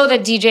 and we know that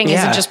DJing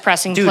isn't just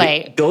pressing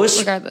play.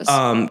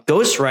 Regardless.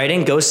 Ghost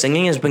writing, ghost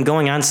singing has been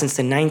going on since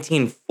the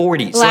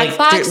 1940s. Black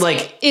Box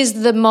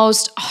is the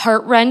most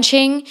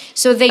heart-wrenching.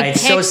 So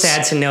it's so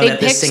sad to know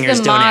that the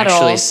singers don't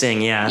actually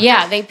sing. Yeah.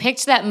 Yeah, they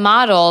picked that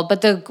model, but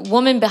the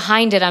woman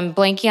behind it, I'm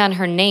blanking on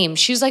her name.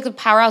 She's the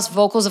powerhouse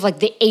vocals of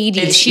the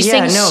 80s. She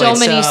sings so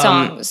many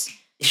songs.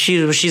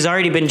 She's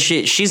already been.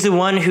 She's the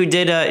one who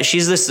did.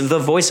 She's the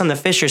voice on the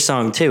Fisher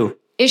song too.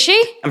 Is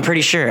she? I'm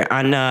pretty sure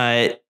on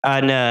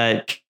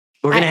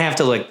we're gonna have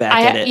to look back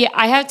at it. Yeah,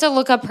 I have to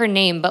look up her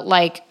name, but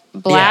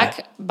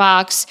Black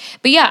Box.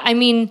 But yeah,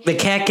 the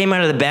cat came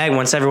out of the bag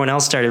once everyone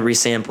else started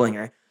resampling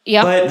her.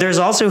 Yeah. But there's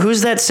also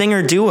who's that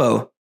singer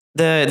duo?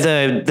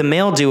 The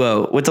male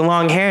duo with the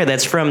long hair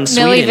that's from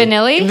Sweden.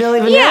 Milli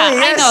Vanilli? Yeah,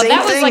 I know.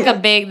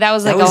 That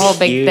was a whole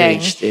big thing.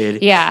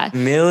 Dude. Yeah.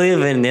 Milli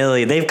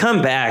Vanilli. They've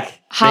come back.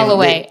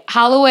 Holloway.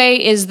 Holloway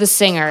is the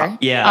singer.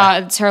 Yeah.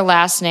 It's her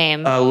last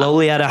name.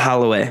 Lolietta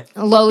Holloway.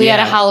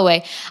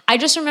 Holloway. I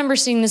just remember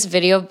seeing this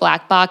video of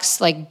Black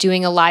Box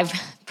doing a live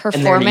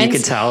performance. And then you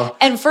could tell.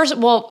 And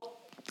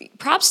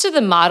props to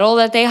the model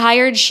that they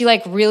hired. She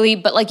really,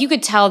 but you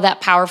could tell that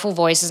powerful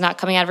voice is not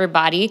coming out of her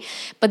body.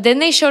 But then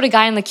they showed a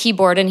guy on the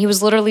keyboard and he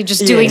was literally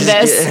just doing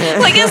this.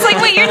 It's wait,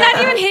 you're not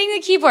even hitting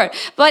the keyboard.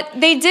 But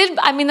they did,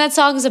 that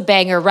song is a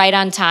banger, Right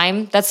on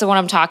Time. That's the one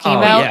I'm talking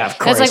about. Yeah, of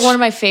course. That's one of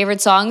my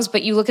favorite songs,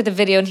 but you look at the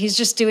video and he's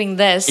just doing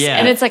this. Yeah.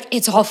 And it's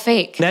it's all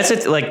fake. That's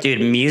it.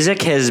 Dude,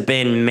 music has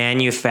been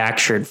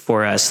manufactured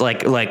for us,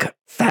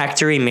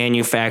 factory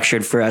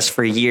manufactured for us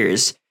for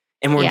years.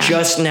 And we're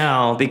just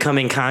now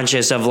becoming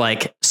conscious of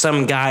like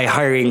some guy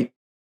hiring,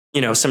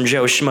 some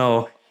Joe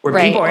Schmo where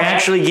people are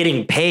actually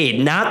getting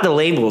paid, not the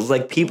labels.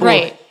 Like people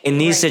in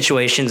these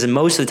situations, and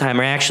most of the time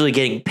are actually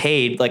getting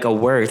paid like a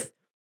worth.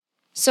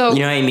 So, you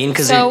know what I mean?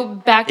 So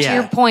back to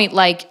your point,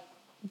 like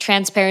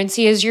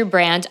transparency is your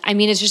brand. I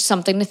mean, it's just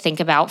something to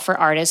think about for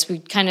artists.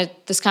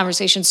 This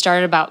conversation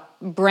started about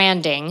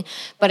branding,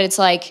 but it's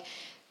like,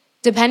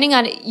 depending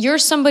on, you're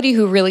somebody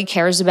who really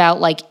cares about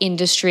like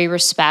industry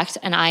respect,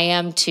 and I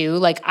am too.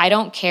 Like, I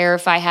don't care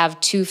if I have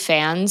 2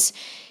 fans.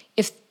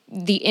 If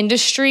the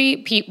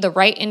industry, the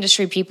right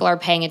industry people are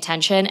paying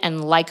attention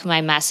and like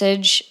my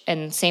message,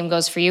 and same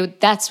goes for you,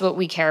 that's what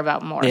we care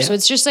about more. Yeah. So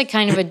it's just like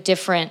kind of a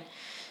different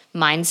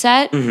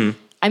mindset. Mm-hmm.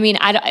 I mean,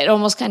 it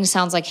almost kind of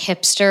sounds like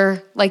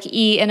hipster, like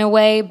in a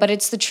way, but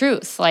it's the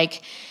truth.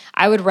 Like,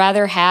 I would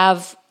rather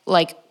have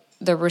like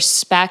the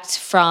respect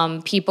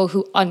from people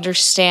who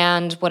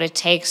understand what it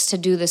takes to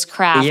do this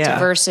craft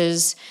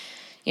versus,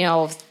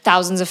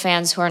 thousands of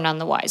fans who are none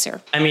the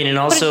wiser. I mean, and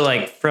also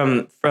like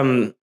from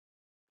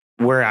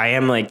where I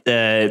am, like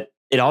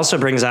it also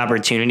brings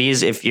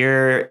opportunities. If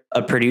you're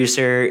a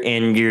producer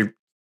and you're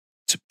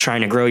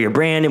trying to grow your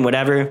brand and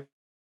whatever,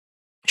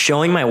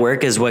 showing my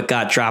work is what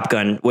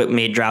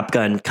made Drop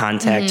Gun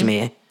contact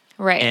me.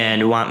 Right.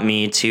 And want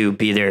me to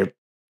be their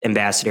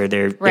ambassador,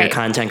 their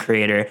content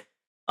creator.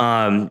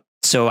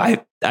 So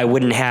I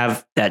wouldn't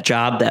have that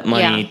job, that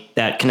money,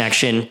 that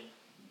connection,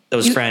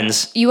 those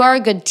friends. You are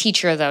a good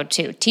teacher though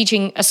too.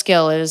 Teaching a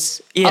skill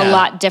is a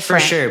lot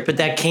different. For sure. But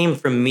that came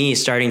from me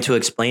starting to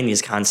explain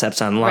these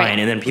concepts online.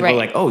 And then people are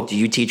like, oh, do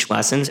you teach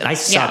lessons? And I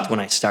sucked when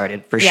I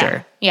started, for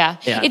sure. Yeah.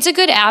 It's a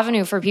good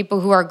avenue for people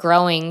who are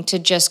growing to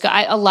just go.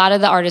 A lot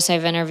of the artists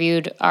I've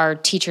interviewed are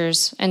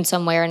teachers in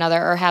some way or another,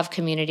 or have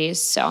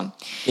communities. So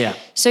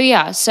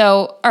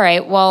all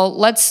right. Well,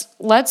 let's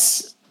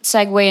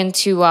segue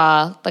into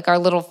like our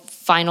little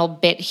final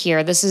bit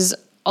here. This is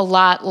a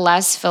lot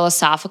less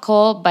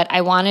philosophical, but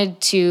I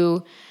wanted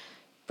to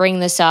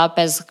bring this up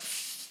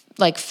as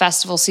like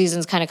festival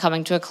season's kind of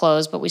coming to a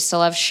close, but we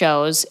still have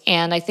shows.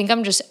 And I think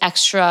I'm just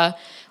extra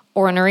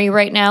ornery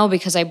right now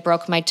because I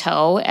broke my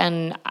toe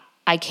and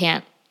I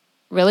can't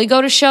really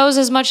go to shows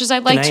as much as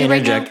I'd like to right now. Can I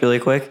interject really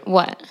quick?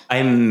 What?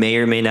 I may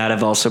or may not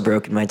have also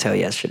broken my toe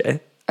yesterday.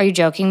 Are you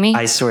joking me?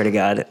 I swear to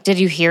God. Did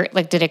you hear it?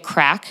 Like, did it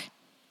crack?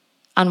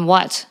 On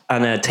what?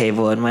 On a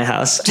table in my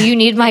house. Do you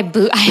need my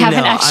boot? I have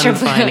an extra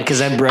boot. No, I'm fine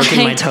because I've broken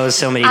my toes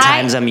so many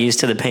times. I'm used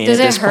to the pain at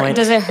this point.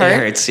 Does it hurt? It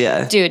hurts,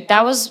 yeah. Dude,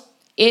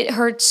 it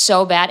hurts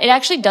so bad. It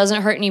actually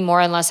doesn't hurt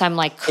anymore unless I'm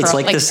like it's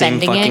like the same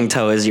fucking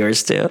toe as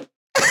yours too.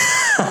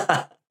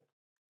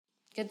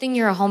 Good thing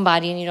you're a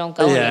homebody and you don't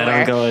go anywhere. Yeah, I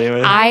don't go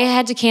anywhere. I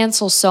had to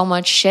cancel so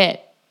much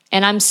shit.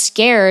 And I'm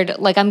scared.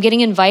 Like, I'm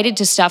getting invited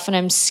to stuff and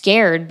I'm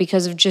scared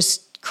because of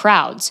just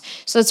crowds.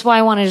 So that's why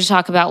I wanted to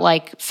talk about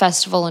like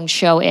festival and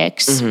show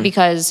Icks,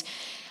 because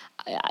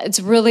it's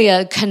really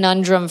a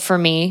conundrum for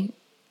me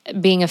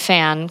being a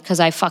fan because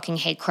I fucking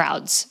hate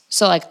crowds.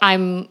 So like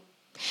I'm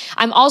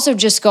also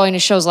just going to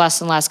shows less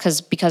and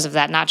less because of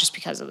that, not just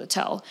because of the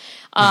toe.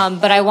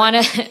 But I want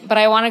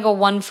to go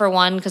one for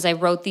one because I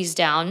wrote these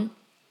down.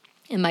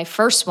 And my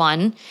first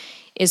one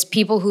is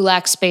people who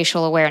lack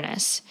spatial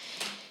awareness.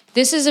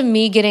 This is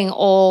me getting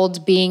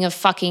old, being a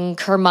fucking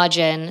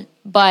curmudgeon,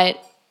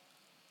 but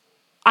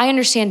I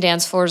understand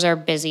dance floors are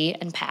busy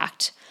and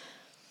packed.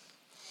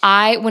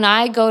 When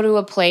I go to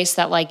a place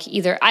that like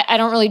either, I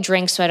don't really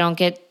drink, so I don't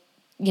get,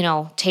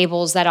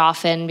 tables that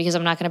often because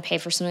I'm not going to pay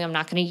for something I'm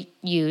not going to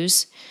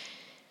use.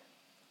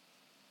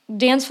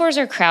 Dance floors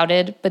are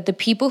crowded, but the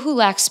people who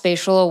lack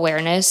spatial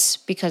awareness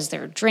because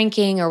they're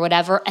drinking or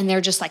whatever, and they're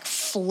just like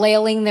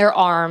flailing their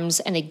arms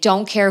and they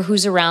don't care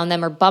who's around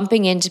them or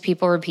bumping into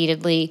people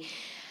repeatedly.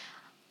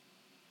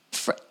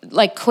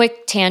 Like,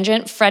 quick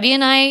tangent, Freddie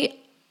and I,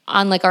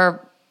 on like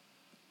our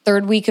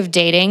 3rd week of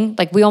dating,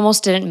 like we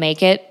almost didn't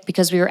make it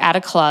because we were at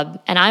a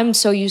club, and I'm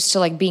so used to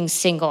like being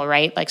single,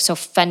 right? Like, so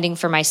fending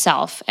for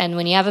myself. And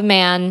when you have a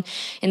man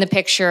in the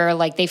picture,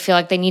 like they feel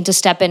like they need to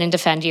step in and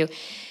defend you.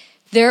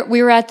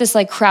 We were at this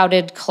like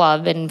crowded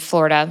club in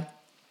Florida,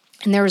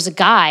 and there was a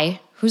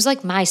guy who's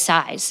like my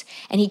size,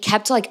 and he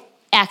kept like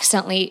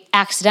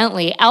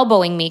accidentally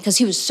elbowing me because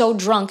he was so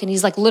drunk, and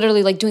he's like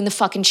literally like doing the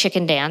fucking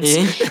chicken dance.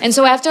 And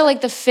so after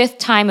like the 5th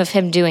time of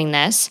him doing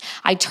this,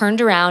 I turned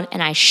around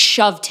and I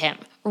shoved him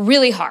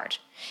really hard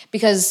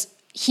because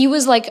he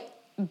was like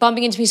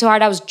bumping into me so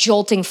hard I was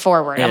jolting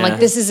forward. I'm like,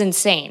 this is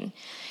insane.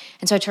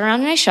 And so I turned around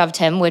and I shoved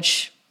him,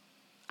 which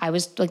I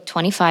was like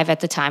 25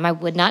 at the time. I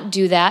would not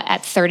do that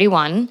at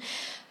 31.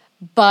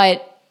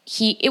 But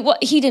he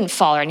didn't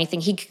fall or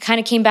anything. He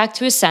kind of came back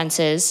to his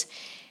senses.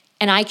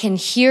 And I can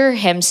hear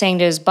him saying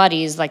to his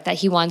buddies like that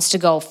he wants to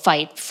go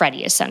fight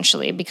Freddie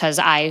essentially because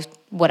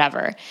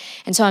whatever.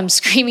 And so I'm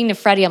screaming to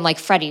Freddie. I'm like,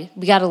 Freddie,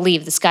 we got to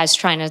leave. This guy's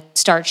trying to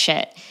start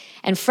shit.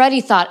 And Freddie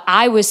thought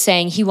I was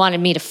saying he wanted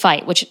me to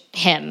fight,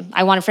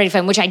 I wanted Freddie to fight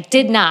him, which I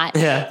did not.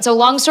 Yeah. So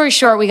long story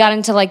short, we got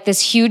into like this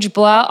huge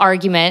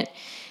argument.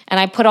 and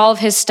I put all of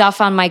his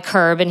stuff on my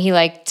curb, and he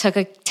like took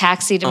a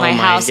taxi to my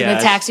house, and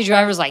the taxi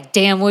driver was like,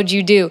 damn, what'd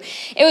you do?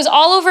 It was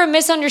all over a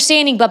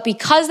misunderstanding, but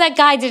because that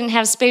guy didn't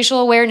have spatial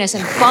awareness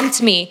and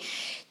bumped me,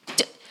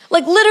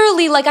 like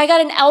literally, like I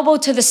got an elbow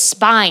to the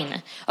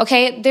spine,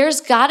 okay?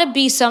 There's gotta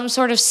be some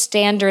sort of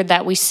standard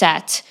that we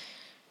set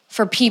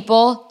for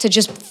people to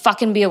just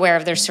fucking be aware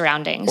of their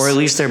surroundings. Or at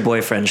least their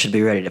boyfriend should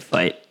be ready to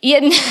fight. Yeah,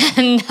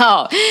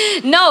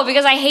 no,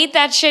 because I hate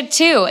that shit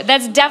too.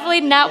 That's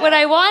definitely not what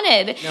I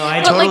wanted. No,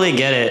 I totally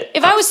get it.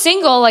 If I was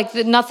single, like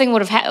nothing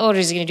would have happened. What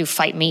is he gonna do?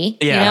 Fight me?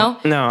 Yeah. You know?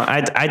 No,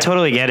 I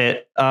totally get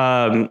it.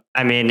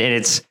 I mean,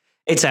 it's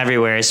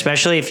everywhere,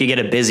 especially if you get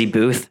a busy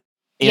booth.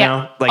 You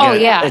know,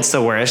 like it's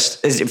the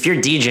worst. If you're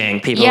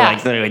DJing, people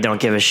like literally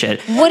don't give a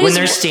shit. When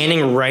they're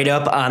standing right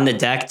up on the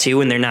deck too,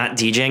 when they're not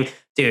DJing.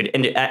 Dude,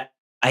 and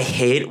I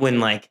hate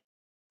when like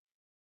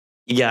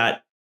you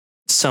got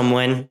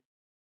someone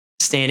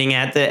standing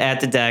at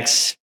the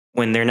decks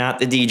when they're not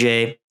the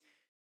DJ.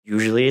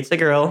 Usually it's a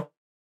girl,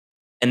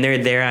 and they're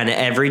there on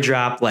every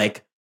drop,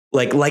 like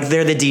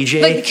they're the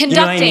DJ. Like conducting, you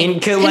know what I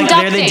mean? Like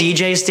they're the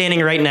DJ standing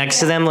right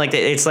next to them. Like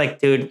it's like,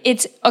 dude,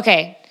 it's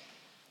okay.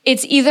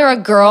 It's either a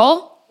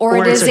girl. Or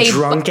it is a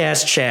drunk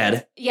ass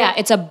Chad. Yeah,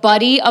 it's a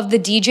buddy of the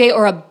DJ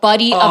or a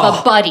buddy of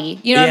a buddy.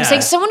 You know what I'm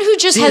saying? Someone who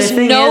just has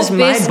no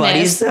business. My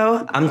buddies,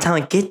 though, I'm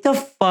telling, get the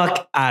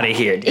fuck out of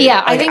here, dude. Yeah,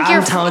 like, I think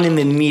I'm telling him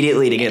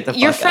immediately to get the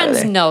fuck out of there. Your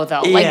friends know,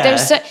 though.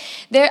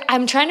 Like,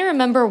 I'm trying to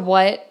remember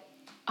what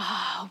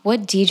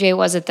DJ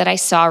was it that I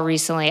saw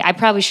recently. I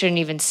probably shouldn't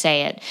even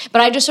say it.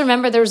 But I just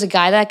remember there was a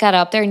guy that got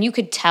up there, and you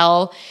could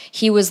tell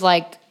he was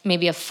like,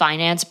 maybe a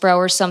finance bro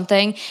or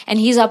something, and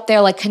he's up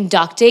there like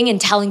conducting and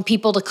telling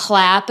people to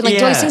clap and like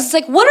doing things. It's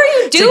like, what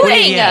are you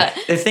doing?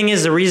 The thing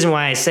is, the reason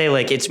why I say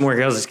like it's more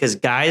girls is because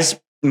guys,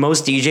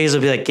 most DJs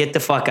will be like, get the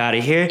fuck out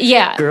of here.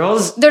 Yeah.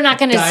 Girls, they're not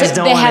going to sit.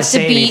 They have to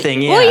be anything.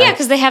 Well, yeah,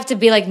 because they have to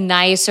be like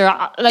nice, or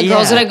like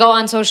girls that go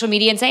on social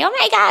media and say, oh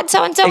my God,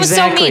 so-and-so was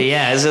so mean.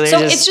 Yeah. So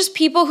it's just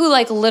people who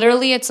like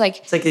literally it's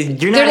like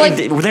they're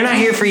not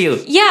here for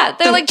you. Yeah.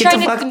 They're like get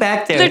the fuck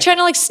back there. They're trying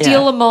to like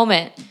steal a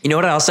moment. You know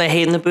what else I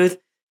hate in the booth?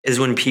 Is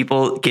when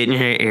people get in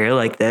your ear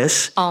like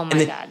this. Oh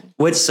my God.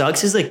 What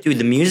sucks is like, dude,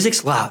 the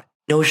music's loud.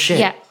 No shit.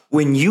 Yeah.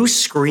 When you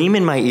scream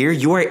in my ear,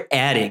 you are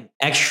adding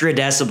extra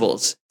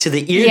decibels to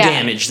the ear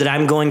damage that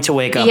I'm going to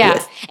wake up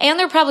with. And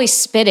they're probably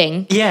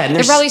spitting. Yeah. And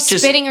they're probably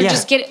spitting or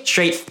just get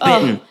straight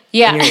spitting in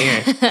your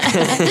ear.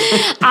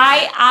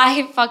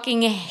 I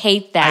fucking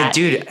hate that.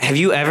 Dude, have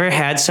you ever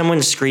had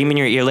someone scream in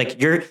your ear? Like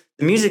the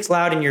music's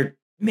loud and you're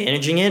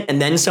managing it,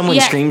 and then someone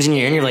screams in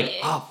your ear and you're like,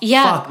 oh,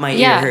 fuck, my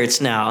ear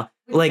hurts now.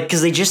 Like,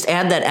 because they just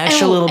add that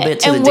extra little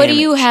bit to the damage. And what do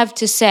you have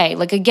to say?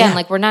 Like, again,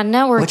 like we're not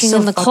networking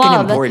in the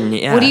club. Important?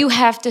 Yeah. What do you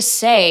have to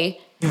say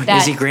that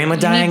is he grandma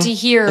dying? You need to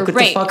hear, like, what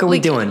the fuck are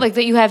we doing? Like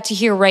that you have to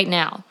hear right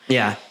now.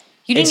 Yeah.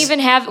 You didn't even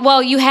have,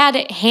 you had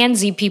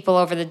handsy people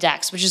over the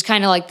decks, which is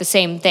kind of like the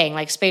same thing,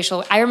 like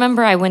spatial. I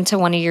remember I went to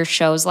one of your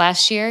shows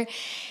last year,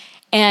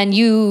 and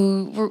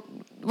you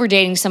were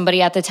dating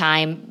somebody at the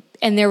time,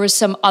 and there was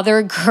some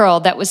other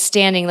girl that was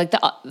standing, like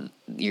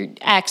your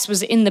ex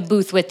was in the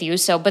booth with you,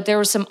 but there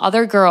was some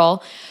other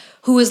girl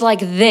who was like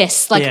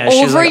this, like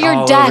over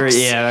your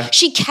decks.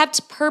 She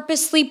kept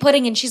purposely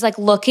putting, and she's like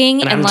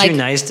looking, and I'm like too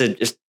nice to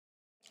just.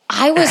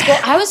 I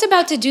was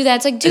about to do that.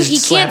 It's like, dude, he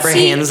can't see. Slap her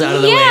hands out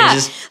of the way.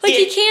 Like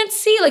he can't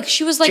see. Like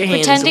she was like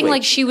pretending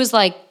like she was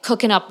like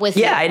cooking up with.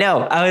 Yeah, I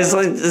know. I was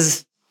like,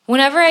 this.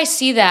 Whenever I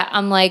see that,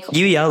 I'm like,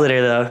 you yelled at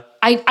her though.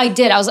 I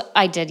did.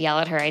 I did yell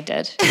at her. I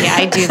did. Yeah,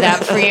 I do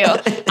that for you.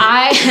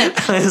 I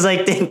was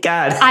like, thank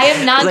God. I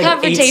am not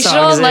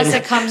confrontational unless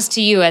it comes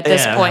to you at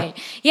this point.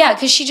 Yeah,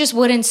 because she just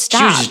wouldn't stop.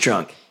 She was just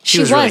drunk. She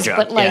was really drunk.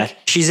 But like,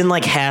 she's in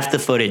like half the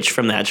footage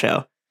from that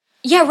show.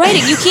 Yeah, right.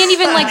 You can't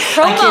even like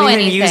promo anything. I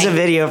can't even use a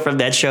video from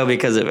that show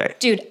because of her.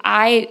 Dude,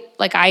 I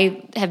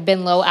have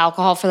been low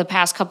alcohol for the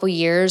past couple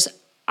years.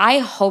 I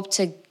hope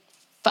to.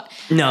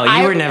 No,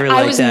 you were never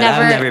like that.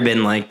 I've never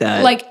been like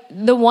that. Like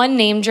the one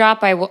name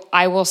drop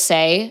I will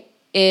say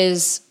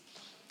is,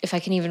 if I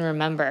can even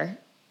remember,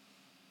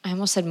 I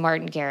almost said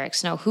Martin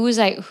Garrix. No, who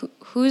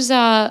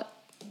the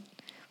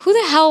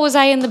hell was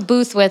I in the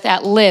booth with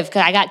at Live?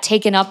 Because I got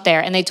taken up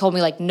there and they told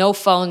me like no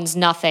phones,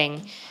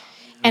 nothing.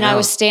 And I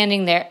was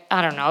standing there.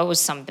 I don't know. It was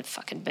some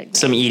fucking big.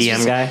 Some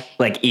EDM guy,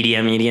 like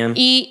EDM.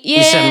 Yeah.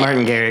 You said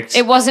Martin Garrix.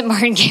 It wasn't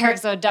Martin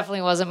Garrix, though. It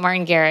definitely wasn't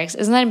Martin Garrix.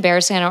 Isn't that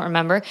embarrassing? I don't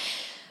remember.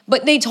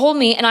 But they told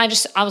me, and I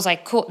was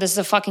like, cool. This is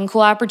a fucking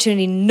cool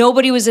opportunity.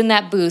 Nobody was in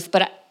that booth,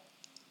 but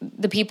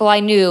the people I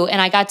knew, and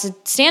I got to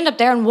stand up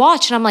there and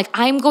watch. And I'm like,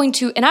 I'm going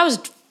to. And I was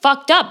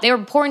fucked up. They were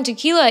pouring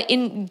tequila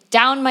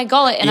down my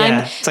gullet, and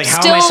it's like,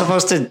 how am I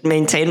supposed to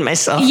maintain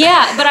myself?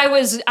 Yeah, but I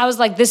was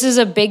like, this is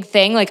a big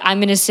thing. Like, I'm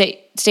gonna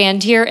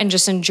stand here and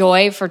just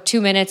enjoy for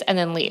 2 minutes and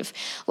then leave.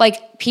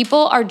 Like,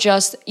 people are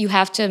just, you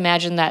have to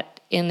imagine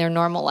that in their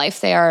normal life,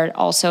 they are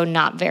also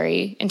not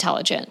very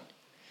intelligent.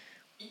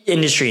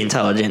 Industry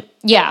intelligent.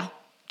 Yeah.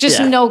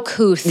 Just no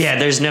couth. Yeah,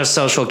 there's no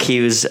social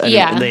cues.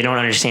 They don't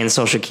understand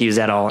social cues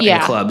at all in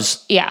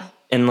clubs. Yeah.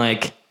 And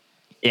like,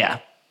 yeah.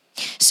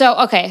 So,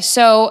 okay.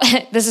 So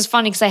this is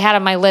funny because I had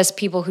on my list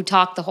people who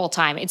talk the whole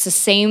time. It's the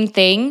same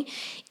thing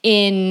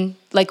in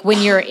like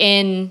when you're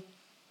in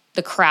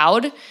the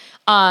crowd.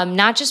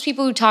 Not just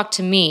people who talk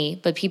to me,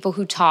 but people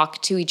who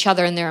talk to each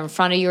other and they're in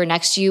front of you or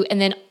next to you. And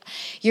then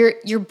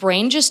your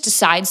brain just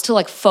decides to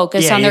like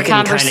focus on their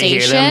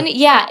conversation.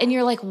 Yeah. And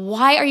you're like,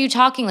 why are you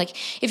talking? Like,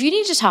 if you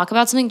need to talk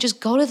about something, just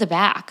go to the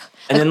back.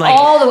 And then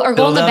or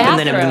go in the bathroom.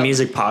 And then if the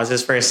music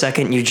pauses for a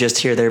second, you just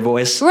hear their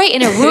voice. Right.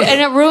 And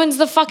it ruins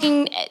the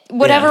fucking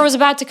whatever was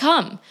about to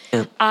come.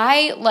 Yeah.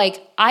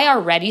 I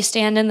already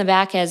stand in the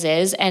back as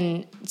is.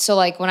 And so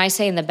like when I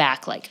say in the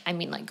back, like, I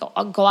mean like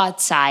go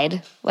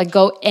outside, like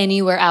go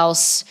anywhere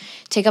else,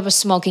 take up a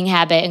smoking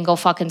habit and go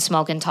fucking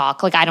smoke and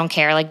talk. Like, I don't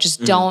care. Like,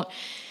 just don't,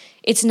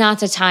 it's not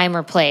the time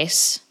or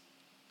place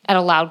at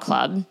a loud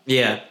club.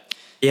 Yeah.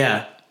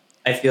 Yeah.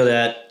 I feel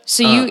that.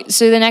 So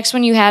so the next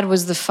one you had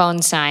was the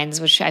phone signs,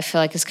 which I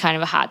feel like is kind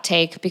of a hot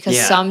take because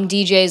some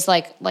DJs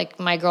like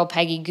my girl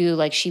Peggy Goo,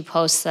 like she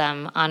posts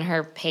them on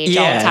her page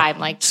all the time.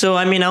 Like, so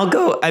I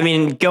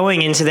mean,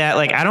 going into that,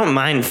 like I don't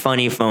mind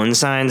funny phone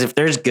signs. If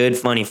there's good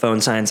funny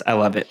phone signs, I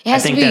love it. I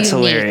think that's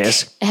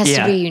hilarious. It has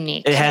to be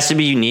unique. It has to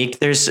be unique.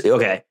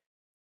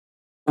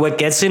 What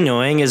gets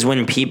annoying is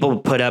when people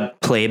put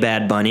up play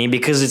Bad Bunny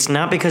because it's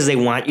not because they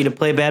want you to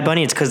play Bad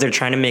Bunny. It's because they're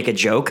trying to make a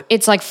joke.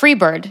 It's like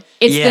Freebird.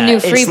 It's the new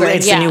Freebird.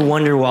 It's the new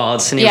Wonderwall.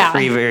 It's the new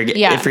Freebird.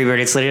 Yeah. Freebird.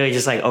 It's literally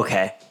just like,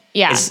 okay.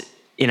 Yeah.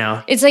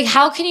 It's like,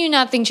 how can you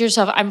not think to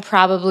yourself, I'm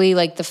probably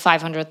like the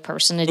 500th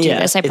person to do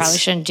this. I probably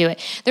shouldn't do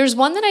it. There's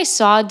one that I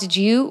saw.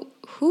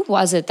 Who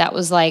was it that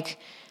was like,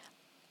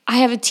 I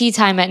have a tea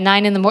time at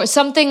 9 a.m.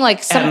 Something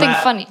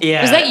funny.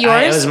 Yeah, was that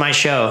yours? It was my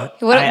show.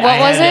 What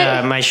was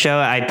it? My show.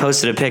 I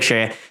posted a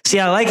picture. See,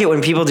 I like it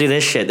when people do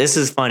this shit. This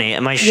is funny.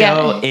 At my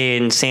show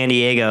in San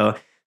Diego,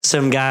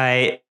 some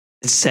guy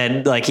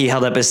said like he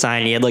held up a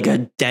sign. And he had like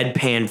a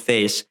deadpan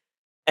face,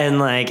 and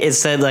like it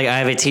said like I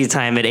have a tea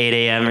time at 8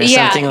 a.m. or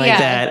something like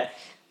that.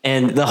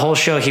 And the whole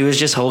show, he was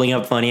just holding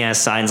up funny ass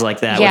signs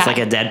like that with like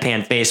a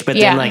deadpan face. But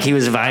then like he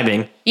was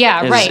vibing.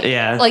 Yeah, right.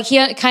 Yeah. Like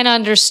he kind of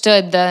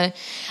understood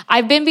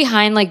I've been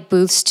behind like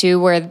booths too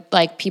where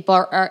like people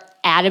are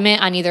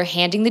adamant on either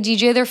handing the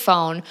DJ their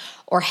phone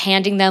or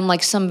handing them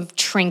like some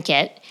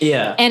trinket.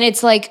 Yeah. And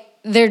it's like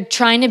they're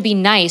trying to be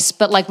nice,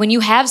 but like when you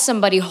have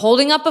somebody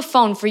holding up a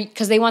phone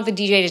because they want the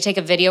DJ to take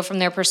a video from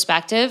their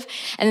perspective,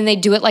 and then they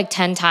do it like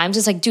 10 times,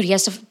 it's like, dude, he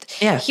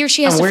or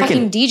she has to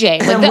fucking DJ.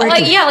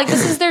 Like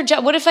this is their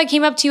job. What if I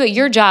came up to you at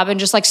your job and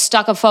just like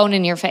stuck a phone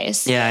in your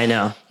face? Yeah, I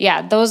know.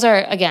 Yeah, those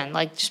are again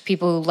like just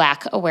people who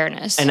lack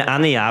awareness. And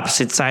on the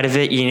opposite side of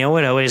it, you know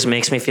what always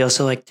makes me feel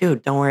so like,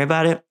 dude, don't worry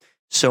about it.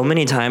 So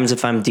many times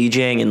if I'm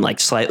DJing in like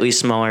slightly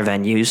smaller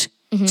venues,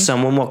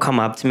 someone will come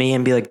up to me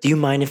and be like, do you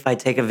mind if I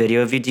take a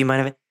video of you? Do you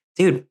mind if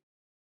dude,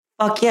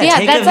 fuck yeah,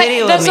 take a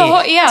video of me.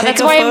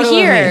 That's why I'm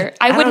here.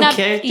 I would not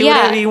care. Do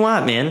whatever you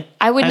want, man.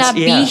 I would not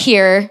be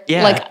here.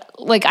 Yeah.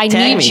 Like I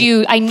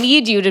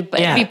need you to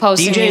be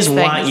posting these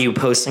DJs want you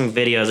posting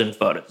videos and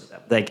photos of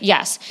them. Like,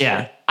 yes.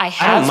 Yeah. I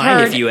don't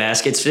mind if you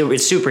ask. It's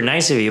super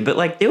nice of you, but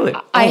like do it.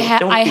 I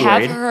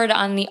have heard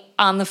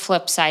on the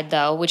flip side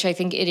though, which I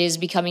think it is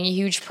becoming a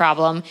huge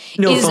problem.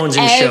 No phones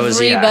in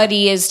shows.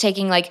 Everybody is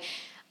taking like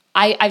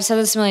I've said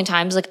this a million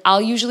times. Like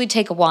I'll usually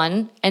take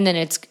one and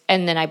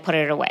then I put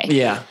it away.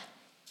 Yeah.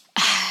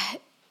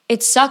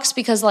 It sucks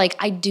because like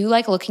I do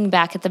like looking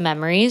back at the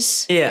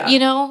memories. Yeah. You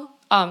know,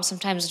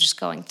 sometimes just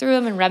going through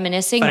them and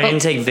reminiscing. If I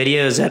didn't take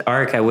videos at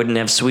ARC, I wouldn't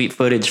have sweet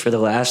footage for the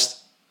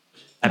last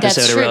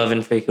episode of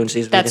Relevant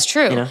Frequencies. That's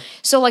true. You know?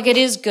 So like it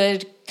is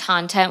good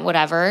content,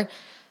 whatever.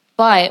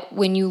 But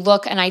when you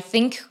look, and I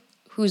think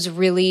who's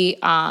really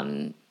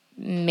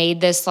made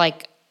this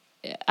like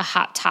a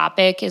hot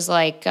topic is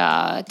like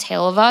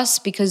Tale of Us,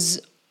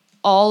 because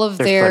all of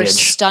their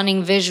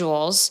stunning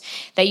visuals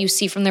that you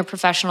see from their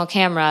professional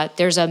camera,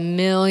 there's a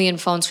million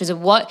phone screens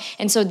of what,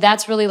 and so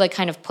that's really like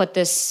kind of put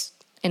this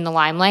in the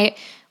limelight.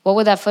 What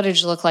would that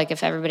footage look like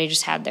if everybody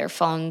just had their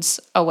phones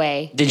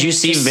away? Did you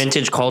see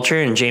Vintage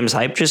Culture and James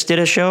Hype just did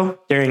a show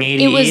during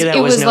ADE? That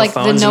was no like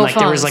phones. No and like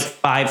phones. There was like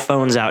 5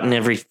 phones out in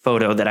every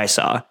photo that I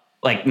saw.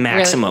 Like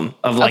maximum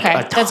of like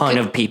a ton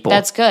of people.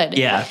 That's good.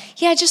 Yeah.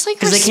 Yeah, just like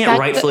because they can't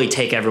rightfully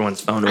take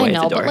everyone's phone away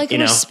at the door. But like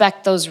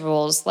respect those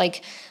rules.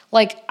 Like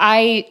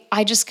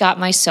I just got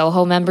my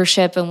Soho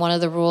membership, and one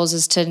of the rules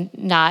is to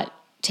not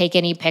take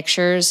any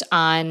pictures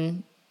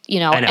on,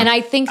 and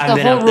I think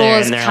the whole rule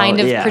is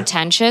kind of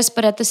pretentious,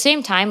 but at the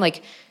same time,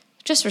 like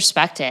just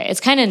respect it. It's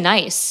kind of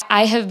nice.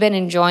 I have been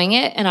enjoying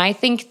it, and I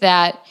think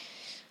that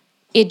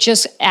it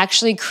just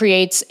actually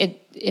creates it.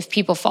 If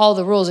people follow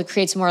the rules, it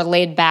creates a more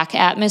laid back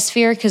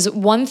atmosphere. Because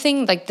one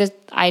thing like this,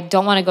 I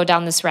don't want to go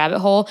down this rabbit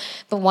hole,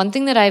 but one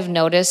thing that I've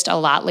noticed a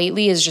lot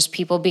lately is just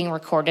people being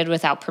recorded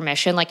without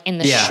permission, like in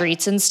the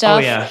streets and stuff.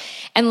 Oh, yeah.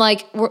 And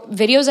like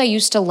videos I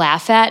used to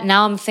laugh at,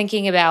 now I'm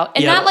thinking about,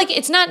 and not like,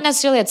 it's not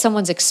necessarily at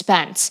someone's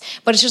expense,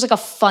 but it's just like a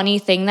funny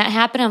thing that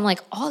happened. I'm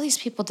like, all these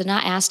people did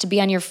not ask to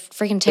be on your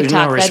freaking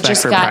TikTok. There's no respect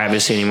for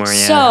privacy anymore.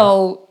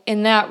 So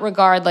in that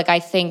regard, like I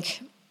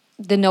think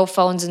the no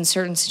phones in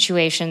certain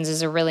situations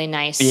is a really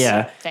nice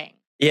thing.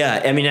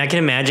 Yeah. I mean, I can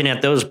imagine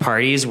at those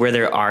parties where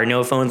there are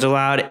no phones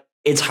allowed,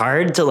 it's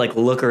hard to like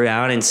look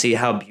around and see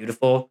how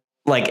beautiful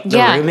like the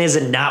room is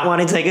and not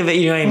want to take a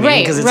video. You know what I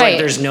mean? Because it's like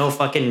there's no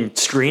fucking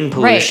screen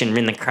pollution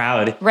in the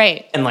crowd.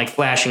 Right. And like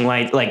flashing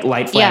light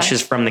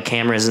flashes from the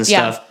cameras and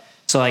stuff.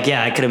 So like,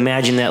 I could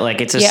imagine that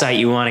like it's a sight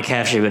you want to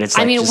capture, but it's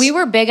like, I mean, we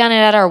were big on it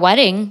at our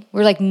wedding. We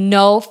were like,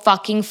 no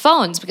fucking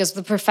phones, because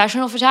the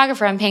professional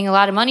photographer I'm paying a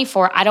lot of money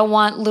for, I don't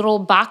want little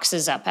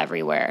boxes up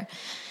everywhere.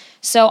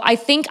 So I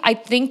think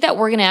that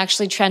we're going to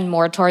actually trend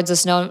more towards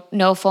this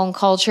no phone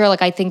culture.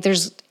 Like I think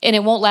and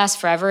it won't last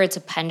forever. It's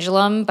a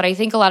pendulum, but I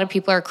think a lot of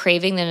people are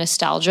craving the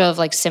nostalgia of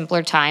like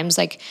simpler times.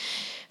 Like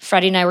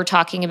Freddie and I were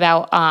talking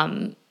about,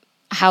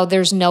 how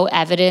there's no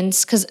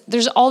evidence, because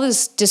there's all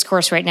this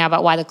discourse right now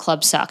about why the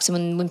club sucks.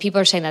 And when people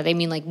are saying that, they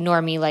mean like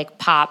normie, like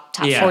top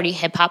 40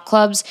 hip hop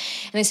clubs.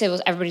 And they say, well,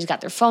 everybody's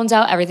got their phones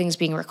out, everything's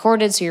being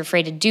recorded, so you're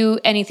afraid to do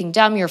anything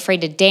dumb, you're afraid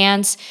to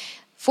dance.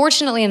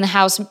 Fortunately, in the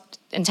house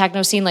and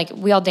techno scene, like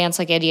we all dance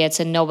like idiots,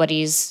 and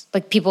nobody's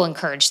like, people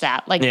encourage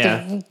that. Like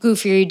the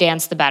goofier you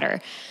dance, the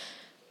better.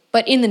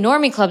 But in the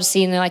normie club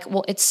scene, they're like,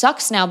 well, it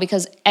sucks now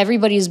because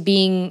everybody's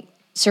being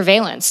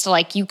surveillance,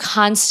 like you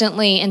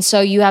constantly, and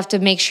so you have to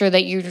make sure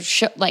that you're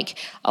like,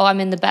 oh, I'm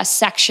in the best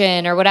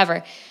section or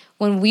whatever.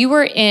 When we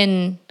were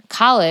in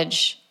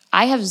college,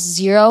 I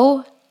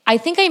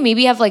think I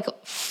maybe have like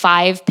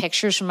 5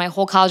 pictures from my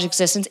whole college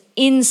existence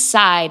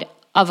inside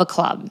of a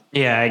club.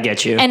 Yeah, I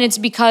get you. And it's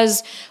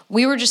because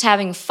we were just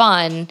having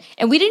fun,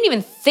 and we didn't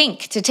even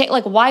think to take,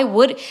 like, why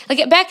would,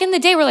 like, back in the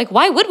day, we're like,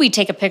 why would we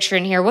take a picture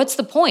in here? What's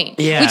the point?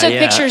 Yeah, we took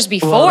pictures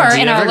before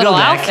in our little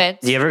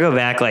outfits. Do you ever go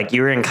back, like,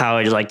 you were in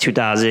college, like,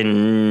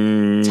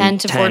 2010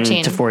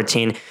 to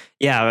 14.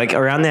 Yeah, like,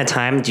 around that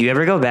time, do you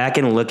ever go back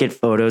and look at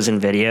photos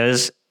and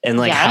videos and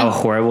like how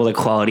horrible the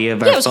quality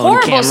of our phone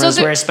cameras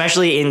were,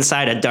 especially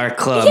inside a dark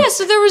club? Yeah,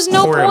 so there was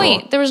no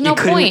point. There was no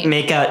point. You couldn't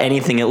make out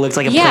anything. It looked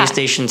like a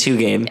PlayStation 2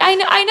 game. I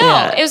know.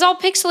 Yeah. It was all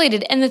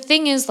pixelated. And the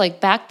thing is, like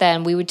back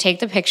then, we would take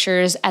the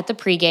pictures at the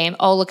pregame.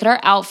 Oh, look at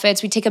our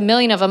outfits. We'd take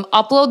 1,000,000 of them,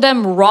 upload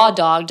them raw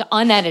dogged,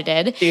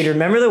 unedited. Dude,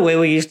 remember the way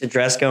we used to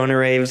dress going to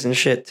raves and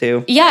shit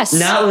too? Yes.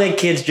 Not like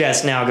kids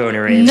dress now going to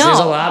raves. No. There's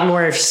a lot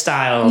more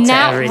style to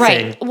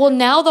everything. Right. Well,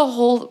 now the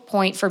whole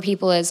point for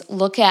people is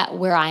look at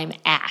where I'm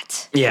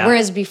at. Yeah.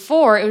 Whereas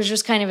before, it was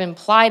just kind of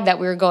implied that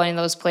we were going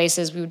to those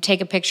places. We would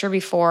take a picture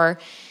before.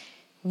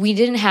 We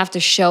didn't have to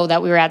show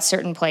that we were at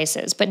certain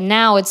places. But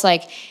now it's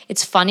like,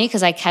 it's funny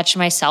because I catch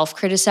myself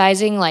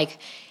criticizing. Like,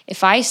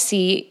 if I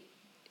see,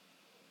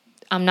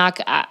 I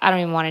don't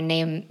even want to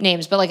name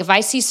names, but like if I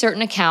see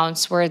certain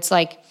accounts where it's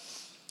like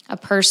a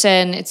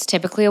person, it's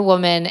typically a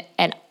woman,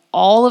 and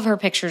all of her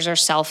pictures are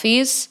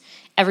selfies,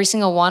 every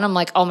single one, I'm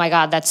like, oh my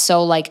God, that's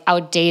so like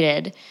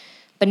outdated.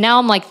 But now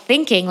I'm like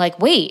thinking like,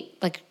 wait,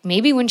 like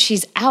maybe when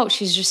she's out,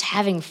 she's just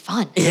having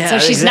fun. Yeah, so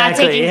she's not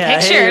taking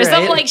pictures. Right.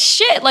 I'm like,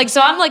 shit. Like, so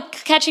I'm like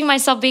catching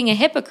myself being a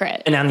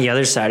hypocrite. And on the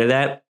other side of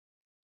that,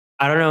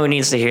 I don't know who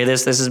needs to hear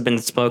this. This has been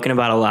spoken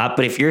about a lot,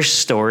 but if your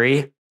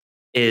story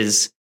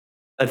is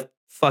a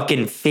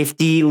fucking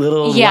 50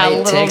 little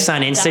white ticks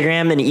on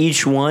Instagram and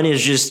each one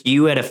is just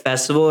you at a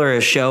festival or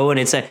a show and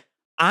it's like,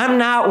 I'm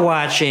not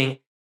watching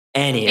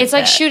any of it's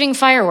like that. Shooting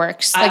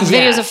fireworks, like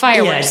videos of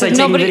fireworks. Yeah, it's like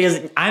taking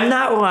videos. I'm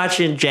not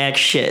watching jack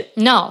shit.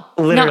 No.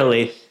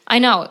 Literally. No. I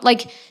know.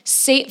 Like,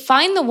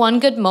 find the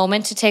one good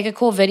moment to take a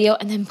cool video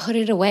and then put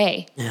it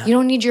away. Yeah. You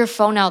don't need your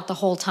phone out the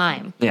whole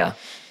time. Yeah.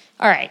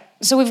 All right.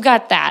 So we've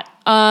got that.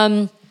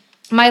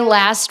 My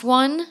last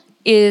one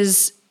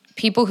is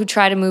people who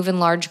try to move in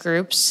large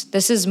groups.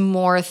 This is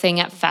more a thing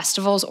at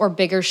festivals or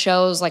bigger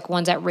shows, like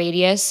ones at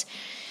Radius.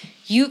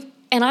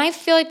 And I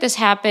feel like this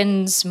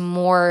happens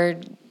more,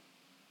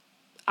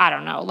 I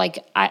don't know,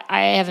 like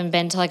I haven't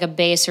been to like a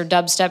bass or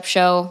dubstep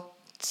show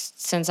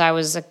since I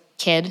was a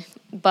kid,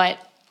 but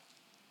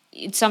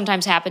it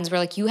sometimes happens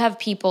where like you have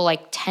people like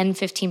 10,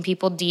 15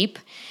 people deep.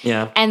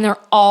 Yeah. And they're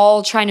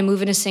all trying to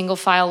move in a single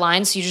file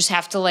line, so you just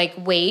have to like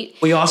wait.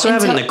 We also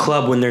have it in the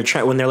club when they're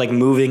like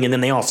moving and then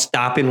they all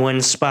stop in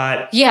one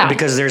spot. Yeah.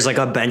 Because there's like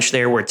a bench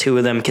there where 2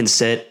 of them can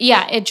sit.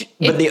 Yeah.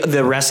 But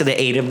the rest of the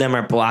 8 of them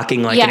are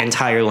blocking like an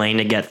entire lane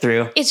to get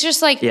through. It's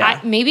just like,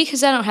 maybe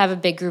because I don't have a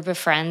big group of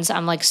friends,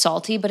 I'm like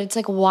salty, but it's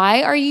like,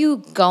 why are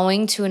you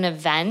going to an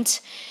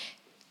event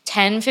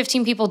 10,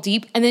 15 people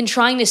deep and then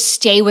trying to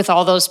stay with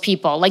all those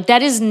people? Like,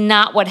 that is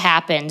not what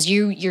happens.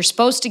 You're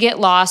supposed to get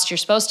lost. You're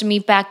supposed to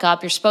meet back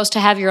up. You're supposed to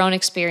have your own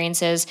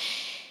experiences.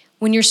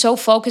 When you're so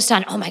focused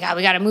on, oh my God,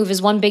 we got to move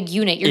as one big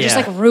unit, you're just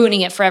like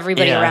ruining it for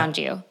everybody around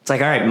you. It's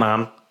like, all right,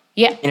 mom.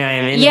 Yeah. You know what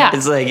I mean? Yeah.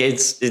 It's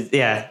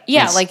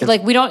like,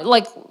 like we don't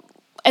like,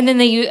 and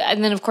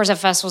then of course at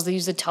festivals they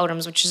use the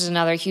totems, which is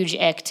another huge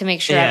ick, to make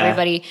sure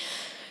everybody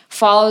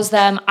follows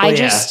them.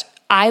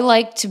 I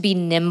like to be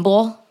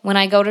nimble when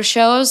I go to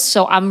shows,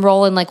 so I'm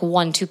rolling like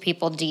 1-2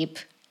 people deep.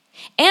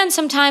 And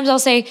sometimes I'll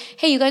say,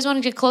 hey, you guys want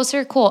to get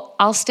closer? Cool.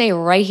 I'll stay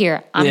right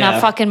here. I'm Yeah.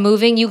 not fucking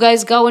moving. You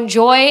guys go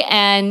enjoy.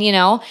 And, you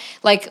know,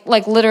 like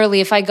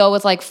literally if I go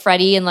with like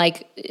Freddie and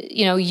like,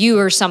 you know, you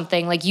or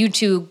something, like you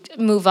two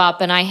move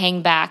up and I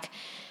hang back.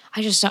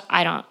 I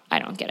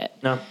don't get it.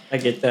 No, I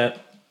get that.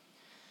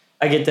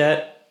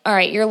 All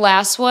right, your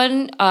last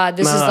one. This My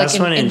is like last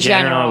one in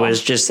general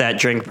was just that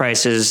drink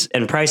prices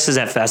and prices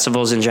at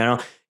festivals in general.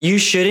 You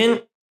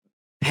shouldn't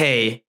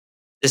pay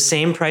the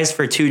same price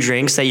for 2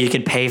 drinks that you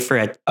could pay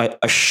for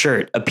a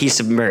shirt, a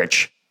piece of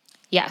merch.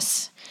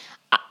 Yes.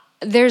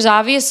 There's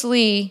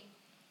obviously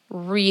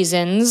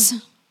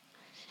reasons.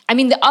 I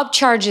mean, the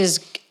upcharge is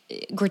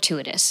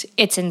gratuitous.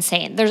 It's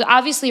insane. There's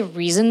obviously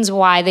reasons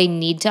why they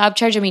need to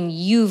upcharge. I mean,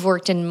 you've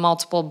worked in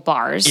multiple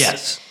bars.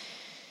 Yes.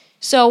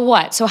 So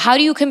what? So how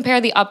do you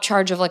compare the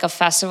upcharge of like a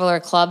festival or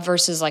a club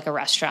versus like a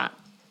restaurant?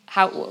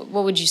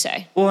 What would you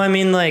say? Well, I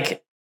mean,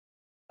 like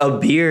a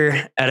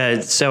beer at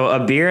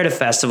a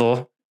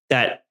festival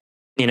that,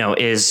 you know,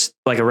 is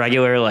like a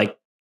regular, like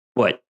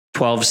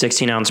 12,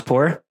 16 ounce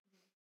pour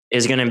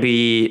is going to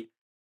be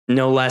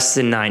no less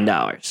than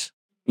 $9,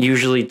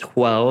 usually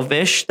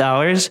 $12-ish.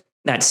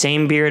 That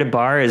same beer at a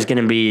bar is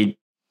going to be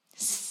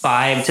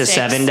 $5 to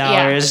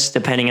 $7,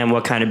 depending on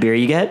what kind of beer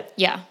you get.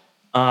 Yeah.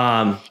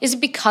 Is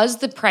it because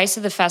the price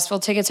of the festival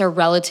tickets are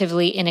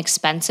relatively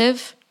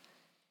inexpensive?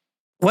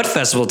 What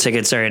festival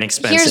tickets are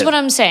inexpensive? Here's what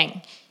I'm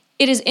saying.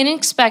 It is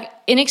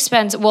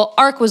inexpensive. Well,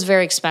 ARC was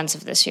very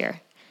expensive this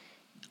year.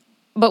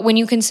 But when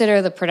you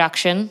consider the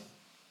production,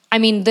 I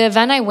mean, the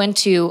event I went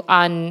to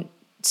on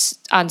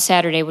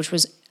Saturday, which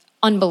was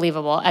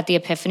unbelievable, at the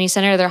Epiphany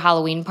Center, their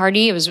Halloween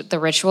party, it was the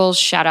Rituals.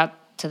 Shout out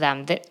to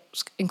them. That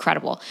was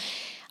incredible.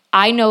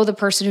 I know the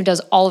person who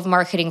does all of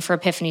marketing for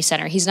Epiphany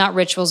Center. He's not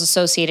Rituals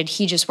associated.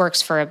 He just works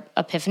for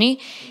Epiphany.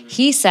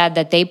 He said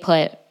that they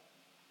put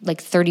like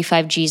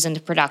 35 G's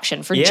into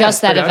production for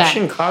just that event.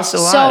 Production costs a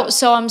lot.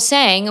 So I'm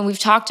saying, and we've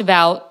talked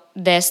about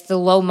this, the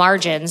low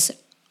margins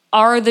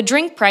are the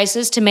drink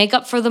prices to make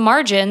up for the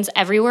margins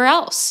everywhere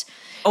else.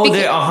 Oh,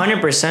 they're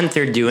 100%.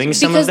 They're doing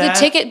some of that.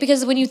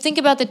 Because when you think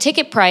about the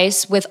ticket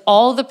price with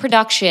all the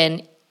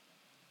production,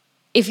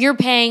 if you're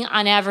paying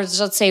on average,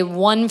 let's say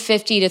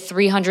 $150 to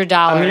 $300.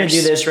 I'm going to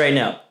do this right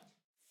now.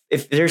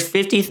 If there's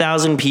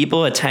 50,000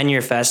 people at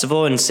 10-year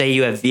festival and say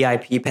you have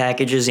VIP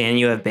packages and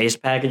you have base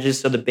packages,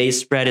 so the base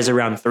spread is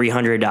around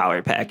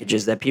 $300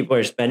 packages that people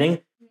are spending,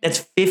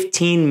 that's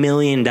 $15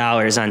 million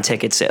on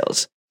ticket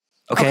sales.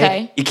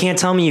 Okay? You can't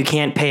tell me you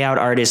can't pay out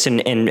artists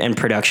and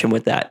production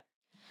with that.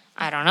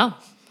 I don't know.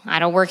 I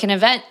don't work an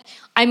event.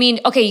 I mean,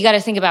 okay, you got to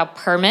think about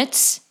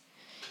permits.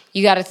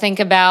 You got to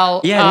think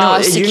about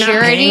security. You're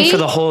not paying for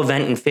the whole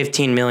event in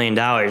 $15 million.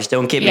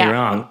 Don't get me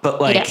wrong.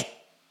 But like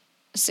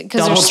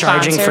double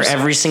charging for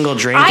every single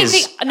drink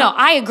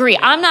I agree.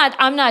 I'm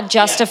not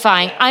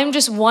justifying. I'm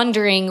just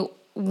wondering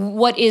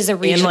what is a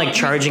reason. And like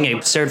charging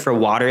absurd for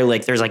water,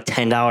 like there's like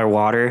 $10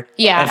 water.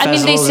 Yeah, I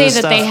mean they say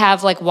that they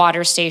have like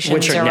water stations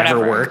which or never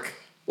whatever. Work.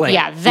 Like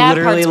that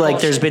literally, like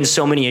bullshit. there's been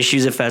so many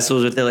issues at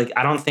festivals with it. Like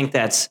I don't think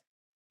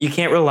you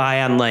can't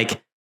rely on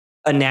like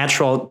a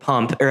natural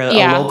pump or a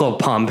local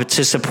pump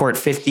to support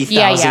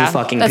 50,000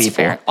 fucking that's people.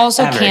 Fair.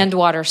 Also, ever. Canned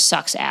water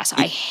sucks ass.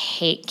 I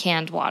hate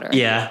canned water.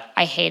 Yeah.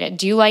 I hate it.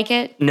 Do you like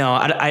it? No,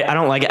 I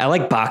don't like it. I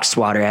like boxed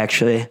water,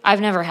 actually. I've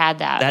never had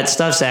that. That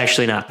stuff's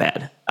actually not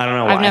bad. I don't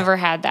know why. I've never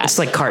had that. It's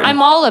like carton.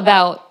 I'm all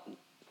about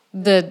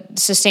the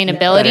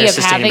sustainability of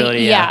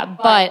having,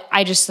 but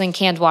I just think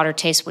canned water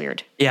tastes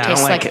weird. Yeah,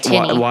 tastes I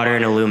don't like water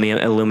and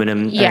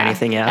aluminum or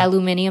anything. Yeah,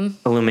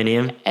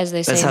 Aluminium, as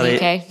they say in the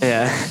UK.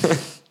 Yeah.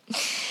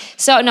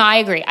 So no, I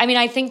agree. I mean,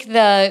 I think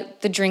the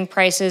drink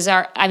prices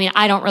are. I mean,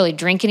 I don't really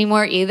drink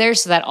anymore either,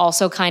 so that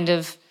also kind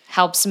of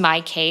helps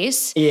my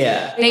case.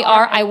 Yeah, they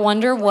are. I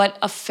wonder what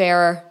a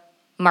fair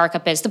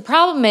markup is. The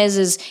problem is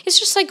it's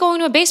just like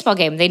going to a baseball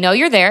game. They know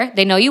you're there.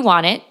 They know you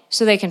want it,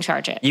 so they can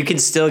charge it. You can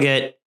still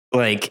get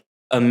like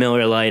a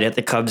Miller Lite at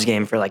the Cubs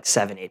game for like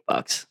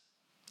 $7-8.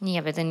 Yeah,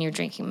 but then you're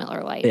drinking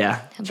Miller Lite.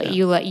 Yeah, but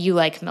you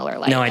like Miller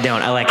Lite. No, I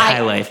don't. I like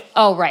High Life.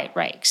 Oh, right.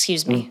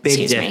 Excuse me.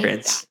 Big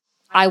difference.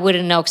 I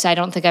wouldn't know because I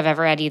don't think I've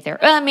ever had either.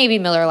 Maybe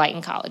Miller Lite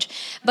in college.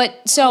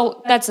 But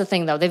so that's the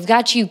thing, though. They've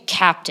got you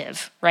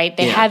captive, right?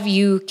 They have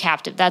you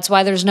captive. That's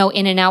why there's no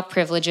in and out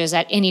privileges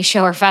at any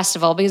show or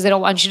festival because they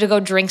don't want you to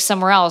go drink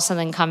somewhere else and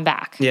then come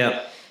back.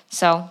 Yeah.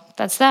 So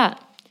that's that.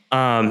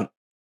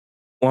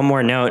 One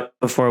more note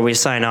before we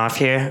sign off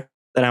here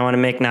that I want to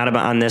make, not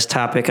about on this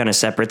topic, on a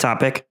separate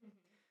topic.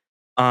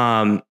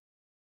 I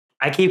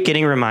keep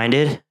getting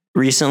reminded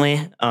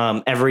recently,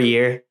 every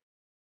year,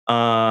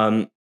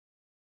 of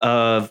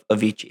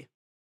Avicii.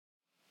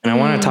 And I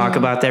want to talk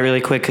about that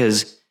really quick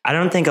because I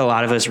don't think a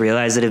lot of us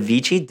realize that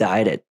Avicii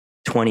died at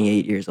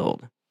 28 years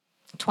old.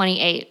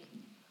 28.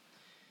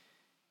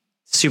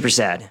 Super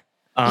sad.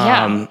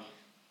 I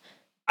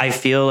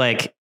feel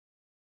like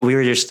we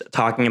were just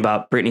talking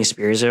about Britney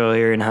Spears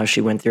earlier and how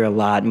she went through a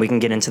lot. And we can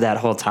get into that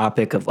whole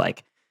topic of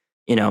like,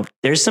 you know,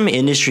 there's some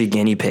industry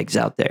guinea pigs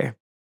out there.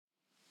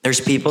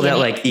 There's people that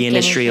like the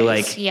industry,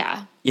 like,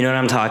 You know what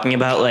I'm talking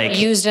about? Like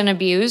used and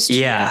abused.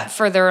 Yeah.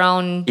 For their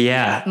own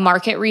Yeah.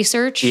 market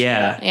research.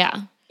 Yeah.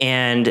 Yeah.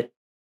 And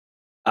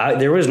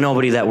there was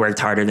nobody that worked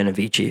harder than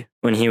Avicii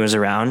when he was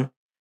around.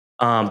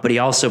 But he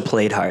also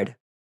played hard,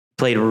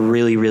 played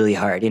really, really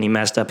hard. And he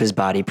messed up his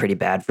body pretty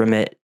bad from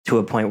it to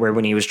a point where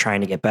when he was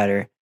trying to get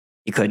better,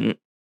 he couldn't.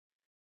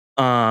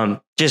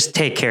 Just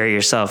take care of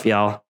yourself,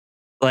 y'all.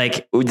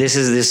 Like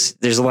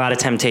there's a lot of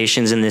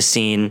temptations in this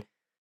scene.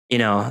 You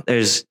know,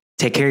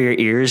 take care of your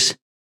ears,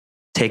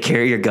 take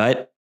care of your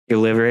gut, your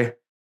liver,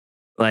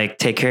 like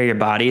take care of your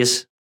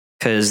bodies.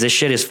 Cause this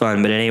shit is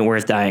fun, but it ain't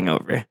worth dying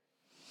over.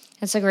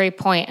 That's a great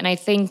point. And I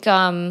think,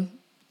 the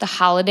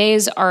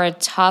holidays are a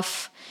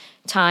tough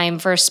time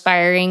for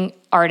aspiring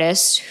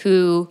artists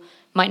who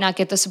might not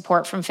get the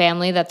support from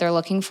family that they're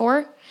looking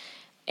for.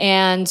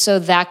 And so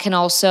that can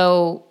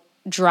also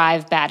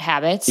drive bad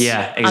habits.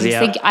 Yeah,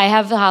 exactly. I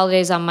have the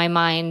holidays on my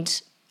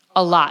mind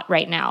a lot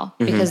right now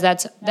because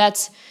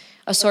that's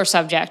a sore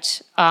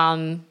subject.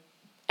 And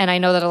I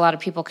know that a lot of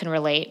people can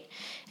relate.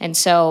 And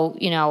so,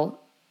 you know,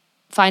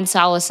 find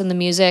solace in the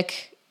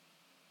music,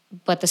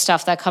 but the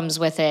stuff that comes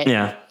with it,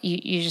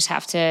 you just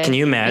have to. Can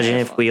you imagine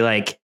if we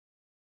like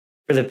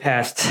for the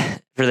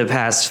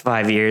past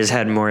 5 years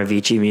had more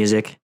Avicii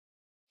music?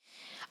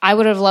 I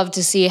would have loved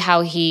to see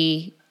how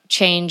he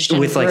changed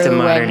with like the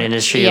modern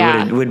industry.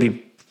 Yeah. It would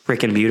be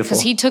freaking beautiful.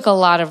 Because he took a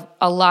lot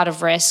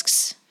of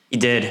risks. He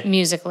did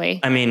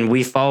musically. I mean,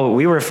 we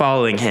were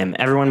following him.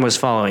 Everyone was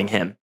following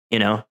him. You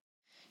know.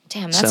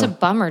 Damn, that's a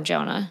bummer,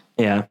 Jonah.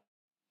 Yeah.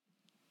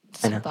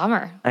 It's a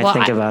bummer. I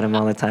think about him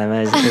all the time.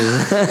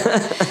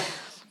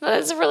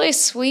 That's really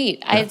sweet.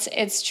 Yeah.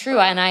 It's true,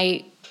 and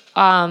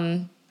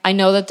I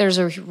know that there's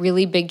a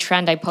really big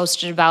trend. I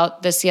posted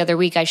about this the other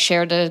week. I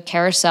shared a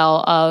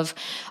carousel of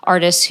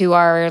artists who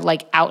are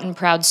like out and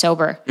proud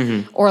sober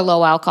or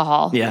low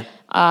alcohol. Yeah.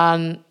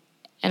 And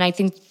I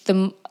think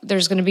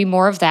there's going to be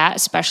more of that,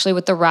 especially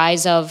with the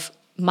rise of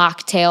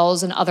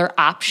mocktails and other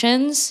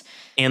options.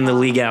 And the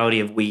legality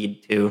of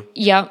weed too.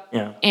 Yep.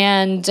 Yeah.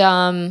 And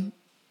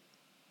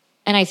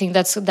I think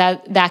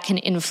that can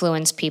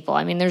influence people.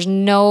 I mean, there's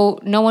no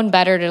one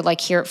better to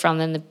like hear it from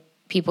than the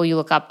people you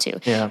look up to.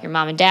 Yeah. Your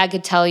mom and dad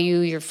could tell you,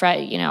 your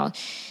friend, you know,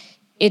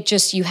 it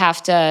just, you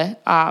have to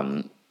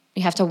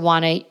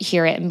want to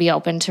hear it and be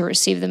open to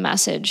receive the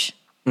message.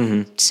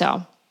 Mm-hmm.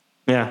 So.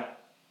 Yeah.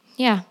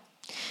 Yeah.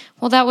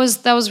 Well, that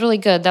was really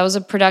good. That was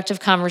a productive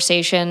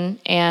conversation.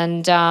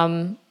 And,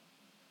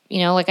 you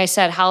know, like I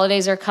said,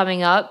 holidays are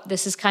coming up.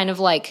 This is kind of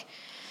like,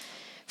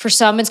 for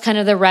some, it's kind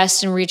of the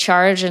rest and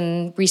recharge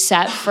and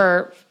reset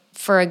for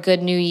a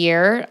good new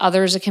year.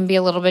 Others, it can be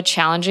a little bit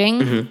challenging.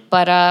 Mm-hmm.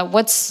 But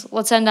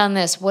let's end on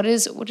this. What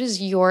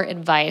is your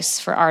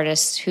advice for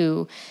artists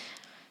who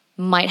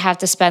might have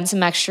to spend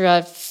some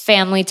extra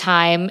family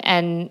time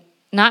and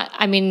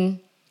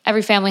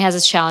every family has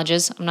its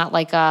challenges. I'm not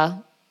like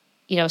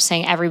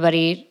saying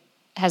everybody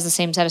has the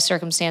same set of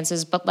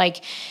circumstances, but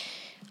like,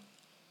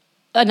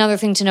 another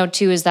thing to note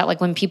too is that like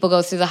when people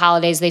go through the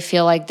holidays, they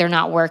feel like they're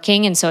not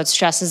working, and so it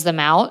stresses them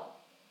out.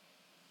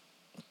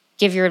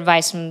 Give your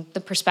advice from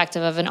the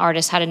perspective of an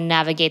artist how to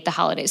navigate the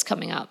holidays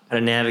coming up. How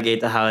to navigate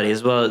the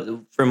holidays.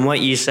 Well, from what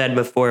you said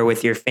before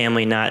with your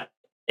family not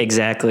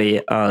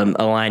exactly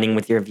aligning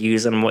with your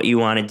views on what you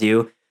want to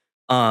do,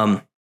 I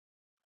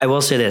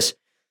will say this.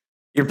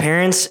 Your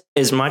parents,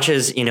 as much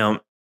as, you know,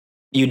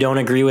 you don't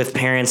agree with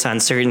parents on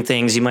certain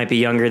things, you might be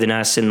younger than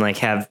us and like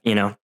have, you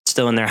know,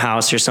 still in their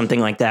house or something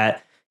like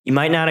that. You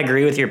might not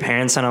agree with your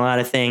parents on a lot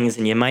of things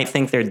and you might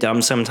think they're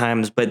dumb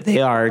sometimes, but they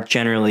are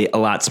generally a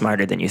lot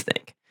smarter than you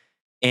think.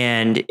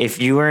 And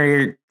if you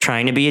are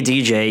trying to be a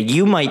DJ,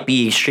 you might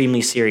be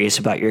extremely serious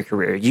about your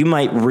career. You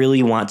might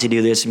really want to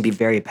do this and be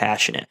very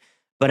passionate.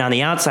 But on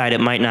the outside,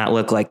 it might not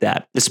look like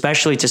that,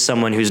 especially to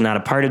someone who's not a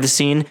part of the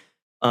scene.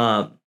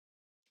 You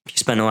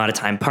spend a lot of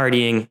time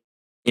partying,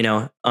 you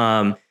know.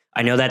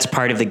 I know that's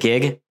part of the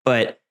gig,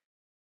 but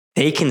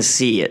they can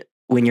see it.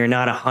 When you're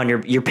not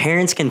 100, your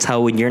parents can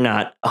tell when you're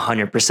not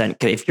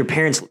 100%. If your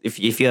parents, if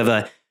you have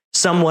a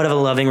somewhat of a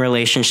loving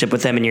relationship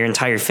with them and your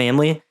entire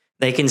family,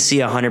 they can see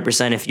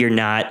 100% if you're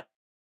not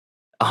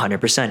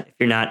 100%, if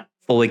you're not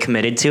fully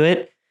committed to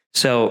it.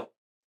 So,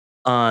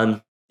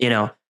 you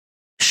know,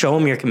 show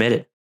them you're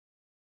committed.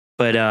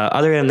 But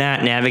other than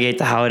that, navigate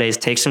the holidays,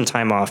 take some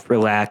time off,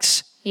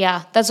 relax.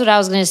 Yeah, that's what I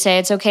was going to say.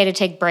 It's okay to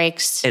take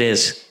breaks. It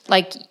is.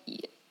 Like,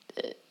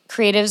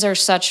 creatives are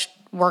such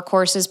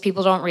workhorses.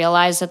 People don't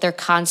realize that they're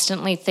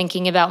constantly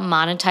thinking about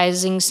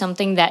monetizing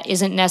something that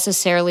isn't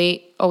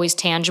necessarily always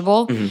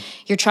tangible. Mm-hmm.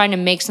 You're trying to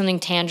make something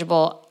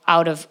tangible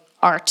out of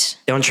art.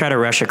 Don't try to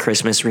rush a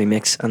Christmas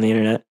remix on the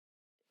internet.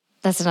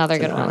 That's another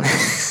good one.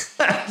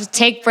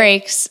 Take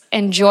breaks.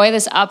 Enjoy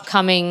this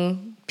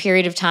upcoming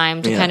period of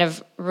time to kind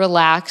of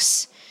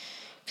relax,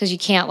 because you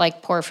can't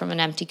like pour from an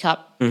empty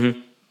cup. Mm-hmm.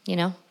 You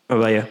know? What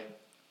about you?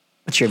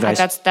 What's your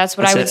advice? That's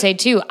what I would say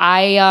too.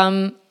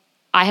 I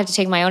have to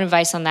take my own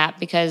advice on that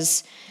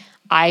because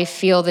I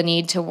feel the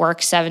need to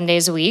work 7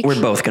 days a week.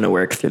 We're both going to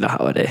work through the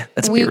holiday.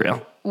 Let's be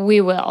real.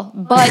 We will.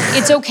 But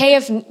it's okay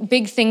if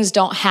big things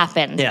don't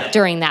happen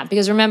during that.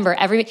 Because remember,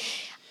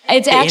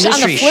 it's actually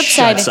on the flip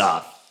side.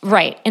 Off.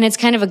 Right. And it's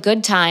kind of a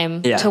good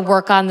time to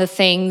work on the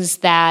things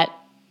that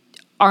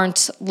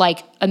aren't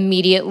like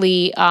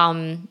immediately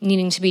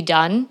needing to be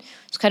done.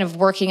 It's kind of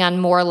working on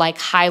more like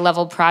high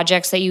level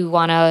projects that you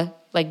want to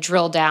like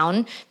drill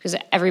down because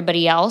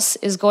everybody else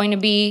is going to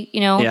be,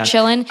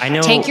 chilling. I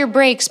know. Take your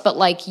breaks, but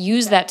like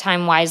use that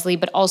time wisely,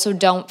 but also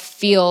don't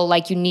feel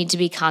like you need to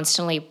be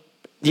constantly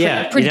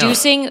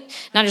producing,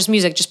 not just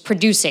music, just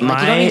producing.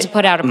 Like you don't need to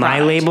put out a product.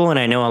 My label, and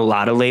I know a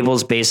lot of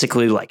labels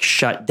basically like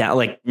shut down.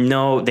 Like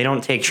no, they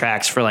don't take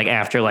tracks for like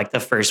after like the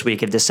first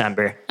week of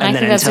December, and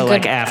then until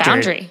like after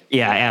boundary.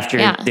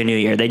 After the new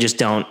year, they just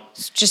don't.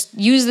 Just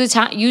use the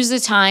time. Use the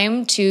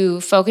time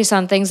to focus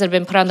on things that have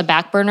been put on the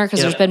back burner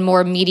because there's been more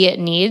immediate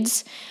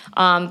needs.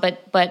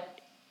 But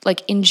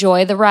like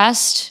enjoy the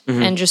rest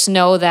and just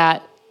know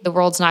that the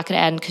world's not going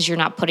to end because you're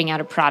not putting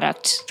out a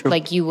product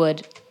like you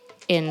would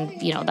in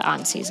the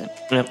on season.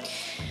 Yep.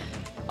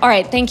 All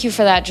right, thank you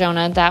for that,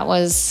 Jonah. That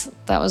was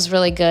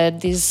really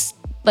good. This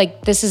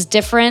is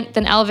different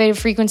than elevated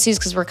frequencies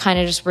because we're kind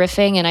of just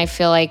riffing, and I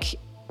feel like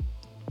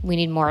we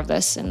need more of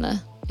this in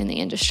the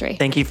industry.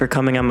 Thank you for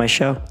coming on my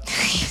show.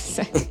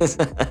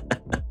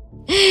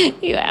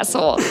 You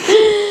asshole.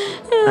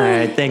 All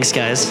right, thanks,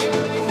 guys.